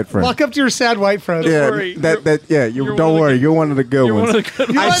to your white friend. Walk up to your sad white friend. Yeah, worry. you one don't of the worry. good- You're one of the good You're ones. one of the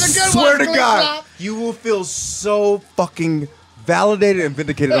good I ones. one of the good swear ones, to God, Gleason. you will feel so fucking validated and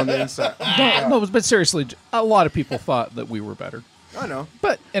vindicated on the inside. No, but seriously, a lot of people thought that we were better. I know,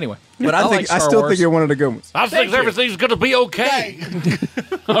 But anyway, but I like still Star think Wars. you're one of the good ones. I think everything's going to be okay.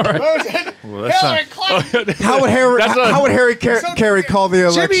 Well, that's not, How would Harry? That's a- How would Harry Carey call the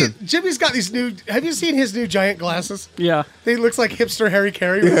election? Jimmy's got these new. Have you seen his new giant glasses? Yeah. He looks like hipster Harry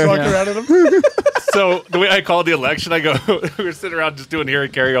Carey when he's walking around in them. So the way I called the election, I go, we were sitting around just doing Harry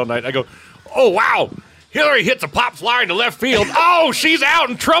Carey all night. I go, oh, wow. Hillary hits a pop fly into left field. Oh, she's out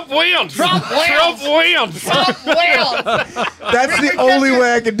and Trump wins. Trump wins. That's the only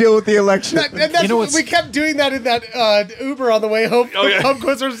way I can deal with the election. And that's You know what what's- we kept doing that in that Uber on the way home. Oh, yeah. Home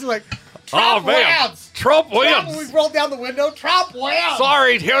quiz was just like, Oh, Trump man. wins. Trump Trump, we wins. rolled down the window. Trump wins.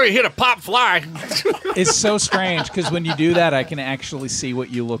 Sorry, Hillary hit a pop fly. It's so strange because when you do that, I can actually see what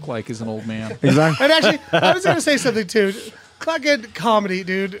you look like as an old man. Exactly. And actually, I was going to say something too. Fucking comedy,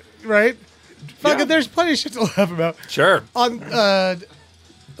 dude. Right? Fucking, there's plenty of shit to laugh about. Sure. On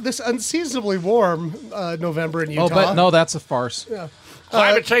this unseasonably warm November in Utah. Oh, but no, that's a farce.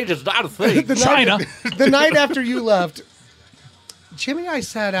 Climate change is not a thing. the China. the night after you left, Jimmy and I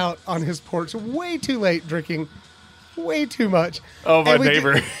sat out on his porch way too late, drinking way too much. Oh, my And we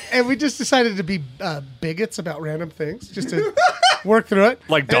neighbor. and we just decided to be bigots about random things, just to work through it.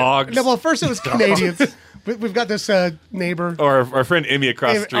 Like dogs. No, well, first it was Canadians. We've got this neighbor. Or our friend Emmy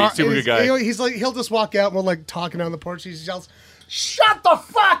across the street, super good guy. He's like, he'll just walk out and we're like talking on the porch. He yells, "Shut the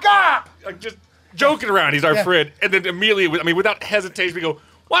fuck up!" Like, just joking around. He's our Yeah. friend. And then immediately, without hesitation, we go,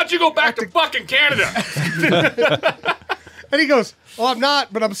 why don't you go back to fucking Canada? And he goes, "Well, I'm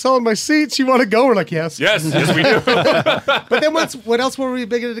not, but I'm selling my seats. You want to go?" We're like, "Yes." Yes, we do. But then what else were we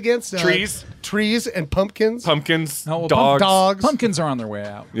bigoted against? Trees and pumpkins. Pumpkins, No, well, dogs. Pumpkins are on their way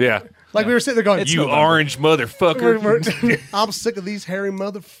out. Yeah. Like we were sitting there going, You orange motherfucker. I'm sick of these hairy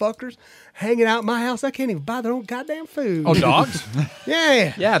motherfuckers hanging out in my house. I can't even buy their own goddamn food. Oh, dogs?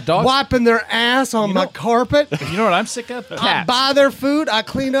 Yeah. Yeah, dogs. Wiping their ass on my carpet. You know what I'm sick of? I Cats. buy their food. I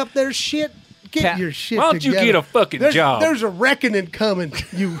clean up their shit. Get your shit Why don't you together. get a fucking job? There's a reckoning coming,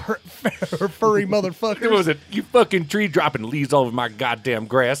 you furry motherfuckers. What was it? You fucking tree dropping leaves all over my goddamn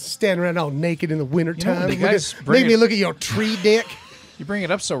grass. Standing around all naked in the wintertime. You guys bring Make me it- look at your tree dick. You bring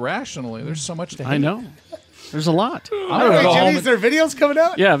it up so rationally. There's so much to hate. I know. There's a lot. I'm All gonna right, go home. Jenny, is there videos coming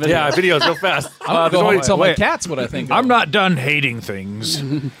out? Yeah, video. Yeah, videos real fast. I'm gonna go there's home only, and tell my wait. cats what I think. I'm not done hating things.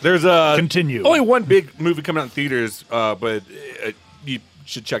 there's Continue. only one big movie coming out in theaters, but you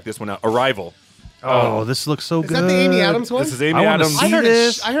should check this one out. Arrival. Oh, this looks so Is good. that the Amy Adams one? This is Amy I wanna Adams. see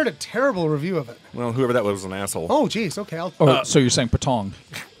this. I heard a terrible review of it. Well, whoever that was an asshole. Oh, geez. Okay. So you're saying Patong?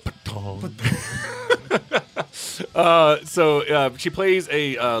 So she plays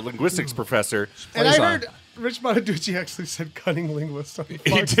a linguistics professor. And I Plays on. heard Rich Bonaducci actually said cunning linguist. On the He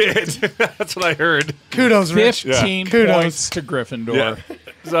podcast. did. That's what I heard. Kudos, Rich. 15 Kudos. points to Gryffindor.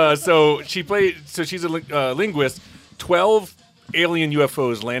 Yeah. So she played. So she's a linguist. 12 alien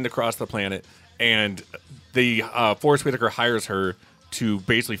UFOs land across the planet, and the Forest Whitaker hires her to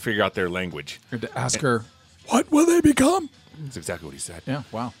basically figure out their language. Or to ask her, what will they become? That's exactly what he said. Yeah,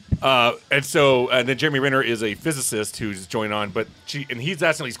 wow. And then Jeremy Renner is a physicist who's joined on, but he's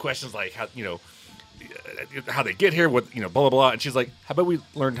asking these questions like how they get here, what blah blah blah, and she's like, how about we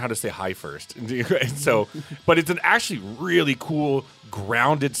learn how to say hi first? And so, but it's an actually really cool,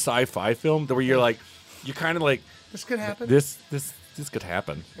 grounded sci-fi film where you're kind of like, This could happen. this could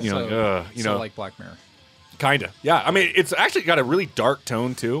happen, like Black Mirror. kind of, yeah. I mean, it's actually got a really dark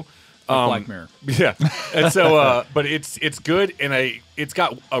tone too. Black Mirror. Yeah, and so, but it's good, and it's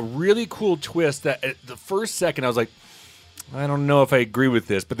got a really cool twist that at the first second I was like, I don't know if I agree with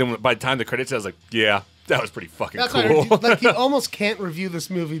this, but then by the time the credits, I was like, yeah, that was pretty fucking That's cool. like you almost can't review this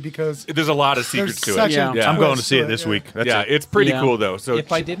movie because There's a lot of secrets there's to such it. Yeah. a I'm going to twist see it to this week. That's Yeah, it. it's pretty Yeah. cool though. So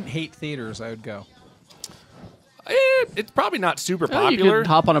If I didn't hate theaters, I would go. it's probably not super Oh, you popular. could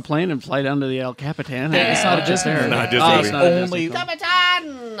hop on a plane and fly down to the El Capitan. It's not a Disney movie. Not a Disney Oh, movie. it's not a Disney Only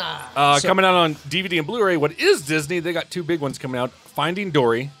film. Coming out on DVD and Blu-ray. What is Disney? They got two big ones coming out. Finding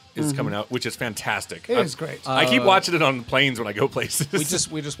Dory is coming out, which is fantastic. It is great. I keep watching it on planes when I go places.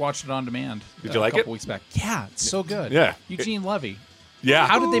 we just watched it on demand. Did you like a couple it? weeks back. Yeah, it's so good. Yeah. Eugene Levy. Yeah.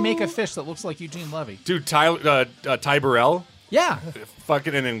 How did they make a fish that looks like Eugene Levy? Dude, Ty Burrell, Yeah.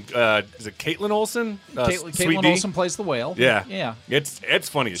 fucking, and then is it Caitlin Olsen? Sweet Caitlin D? Olsen plays the whale. Yeah, Yeah. It's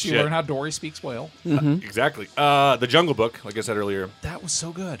funny as She shit. learned how Dory speaks whale. Exactly. The Jungle Book, like I said earlier, That was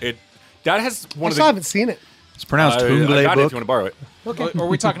so good. that has I one of still the. haven't seen it. It's pronounced I Hungle got it if book. you want to borrow it. Or are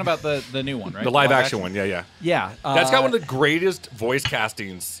we talking about the new one, right? The live action one, yeah. Yeah. That's got one of the greatest voice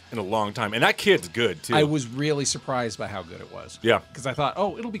castings in a long time, and that kid's good too. I was really surprised by how good it was. Yeah. Because I thought,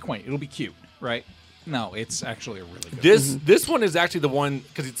 oh, it'll be quaint. It'll be cute, right? No, it's actually a really good This one is actually the one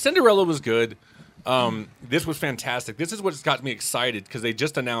because Cinderella was good. This was fantastic. This is what's got me excited because they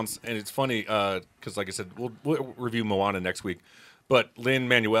just announced, and it's funny because, like I said, we'll review Moana next week, but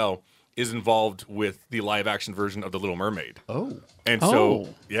Lin-Manuel is involved with the live action version of The Little Mermaid. Oh. And Oh.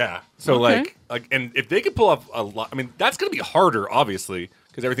 so yeah, so Okay. like, and if they could pull off a lot, I mean, that's going to be harder, obviously,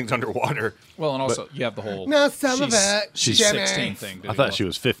 because everything's underwater. Well, and also you have the whole No, some of she's- it, she's Jenny. 16 thing. I thought she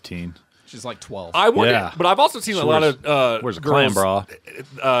was 15. She's like 12. I wonder, Yeah. but I've also seen a lot of Where's a girls. clam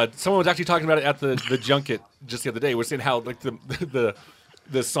bra? Someone was actually talking about it at the junket just the other day. We're saying how like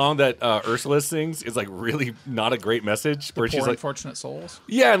the song that Ursula sings is like really not a great message. Where she's Poor like, unfortunate souls.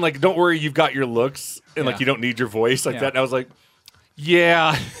 yeah, and like, don't worry, you've got your looks, and like Yeah. you don't need your voice like Yeah. that. And I was like,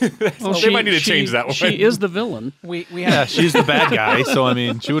 yeah, Well, they might need to change that one. She is the villain. We Yeah, have she's the bad guy, so I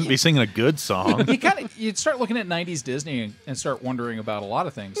mean, she wouldn't be singing a good song. you'd start looking at 90s Disney and start wondering about a lot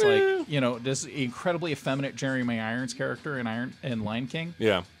of things like this incredibly effeminate Jeremy Irons character in Lion King.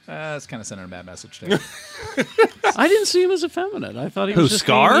 Yeah. It's kind of sending a bad message too. I didn't see him as effeminate. I thought he Who, was just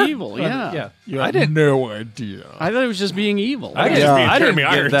Scar? being evil. Yeah. I didn't no idea. I thought he was just being evil. I Yeah. just being I didn't Jeremy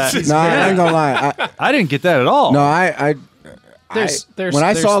get Irons. that. No, I ain't gonna lie. I didn't get that at all. No, I There's when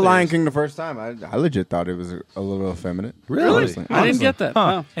I saw there's- Lion King the first time, I legit thought it was a little effeminate. Really? Honestly. I didn't get that. Huh.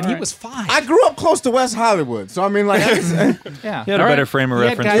 Oh, And all he right. was fine. I grew up close to West Hollywood, so I mean, like, yeah. He had a All better right. frame of He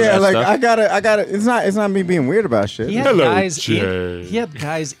had reference. guys- for yeah, that like stuff. I gotta. It's not me being weird about shit. He had Hello, guys Jay. he had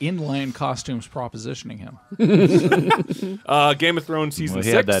guys in lion costumes propositioning him. Game of Thrones season Well,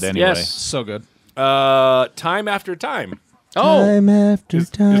 he 6. had that anyway. Yes. So good. Time After Time Oh, Time after is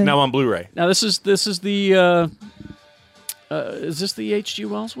time. now on Blu-ray. now this is the. Is this the H.G.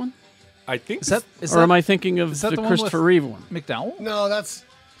 Wells one, I think or am I thinking of is that the the one Christopher with- Reeve one? McDowell? No, that's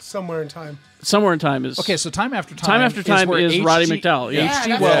somewhere in time. Somewhere in Time is Okay, so Time After Time. Time After Time where is Roddy McDowell. Yeah. H.G.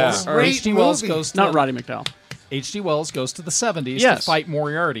 that's Wells. a Or great H.G. Wells movie. goes to not Roddy McDowell. H.G. Wells goes to the 70s Yes. to fight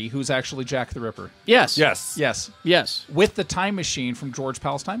Moriarty, who's actually Jack the Ripper. Yes. Yes. Yes. With the time machine from George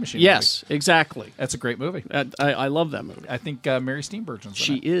Powell's Time Machine. Yes, exactly. Movie. That's a great movie. I love that movie. I think Mary Steenburgen's in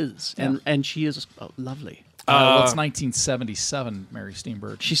She it. is, and she is lovely. Well, it's 1977, Mary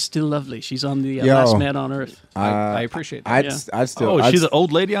Steenburgen. She's still lovely. She's on the Yo. Last Man on Earth. I appreciate that. I'd still. Oh, I'd she's the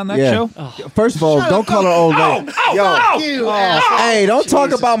old lady on that show? First of all, don't call her old lady. You asshole. Hey, don't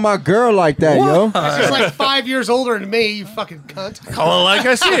talk about my girl like that, yo. She's like 5 years older than me, you fucking cunt. Call it like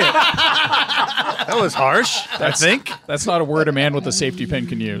I see it. That was harsh, I think. That's not a word a man with a safety pin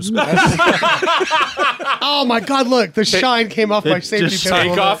can use. Oh my God! Look, the shine came off my safety just pin. a Take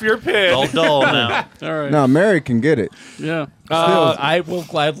little off bit. your pin. All dull now. All right. No, Mary can get it. Yeah. I will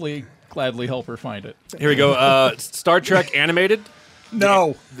gladly help her find it. Here we go. Star Trek Animated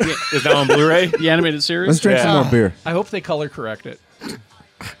No. is now on Blu-ray. The animated series. Let's drink some more beer. I hope they color correct it.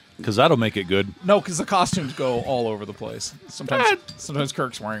 Because that'll make it good. No, because the costumes go all over the place. Sometimes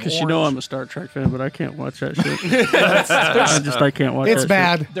Kirk's wearing Because orange. you know I'm a Star Trek fan, but I can't watch that shit. I can't watch It's that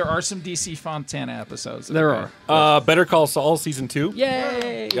bad. shit. There are some DC Fontana episodes. There are. Better Call Saul Season 2.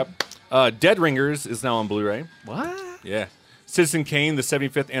 Yay! Yep. Dead Ringers is now on Blu-ray. What? Yeah. Citizen Kane, the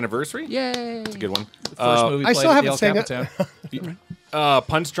 75th anniversary. Yay! It's a good one. First movie I played still at the haven't El seen it. Capitan.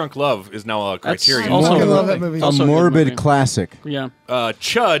 Punch Drunk Love is now a That's Criterion. also fucking a love movie. that movie. A Also a good morbid movie. classic. Yeah.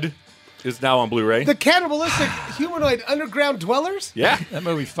 Chud is now on Blu-ray. The cannibalistic humanoid underground dwellers? Yeah. That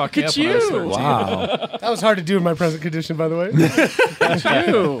movie fucked me Look up at when I was you. 13. Wow. That was hard to do in my present condition, by the way.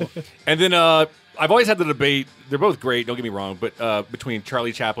 Ew. And then I've always had the debate. They're both great. Don't get me wrong, but between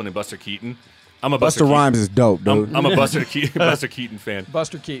Charlie Chaplin and Buster Keaton, I'm a Buster Rhymes is dope, dude. I'm a Buster Keaton fan.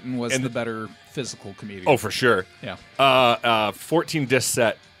 Buster Keaton was And the better physical comedian. Oh, for sure. Yeah. 14 disc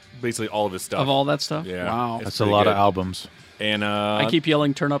set, basically all of his stuff. Of all that stuff? Yeah. Wow. It's That's a pretty lot good. of albums. And I keep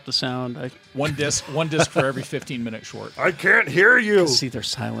yelling, turn up the sound. I One disc for every 15-minute short. I can't hear you. see they're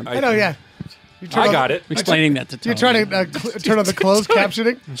silent. I know, yeah. You turn I on- got it. Explaining that to Tony. You're trying to turn on the closed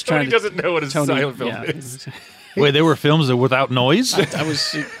captioning? He's Tony trying to doesn't know what a Tony, silent film yeah. is. Wait, they were films that without noise? I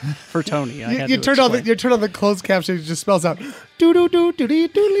was for Tony. I had You to turn on the explain. closed captioning, it just spells out doo doo doo doo doo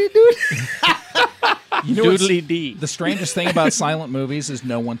doo doo. You know what's- Doodly dee. The strangest thing about silent movies is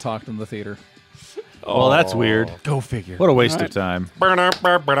no one talked in the theater. Well, that's weird. Go figure. What a waste All of time.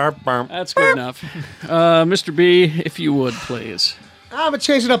 That's good enough. Mr. B, if you would, please. I'm going to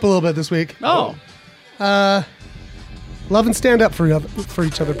change it up a little bit this week. Oh. Love and stand up for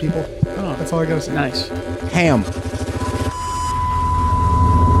each other, people. That's all I got to say. Nice. Ham.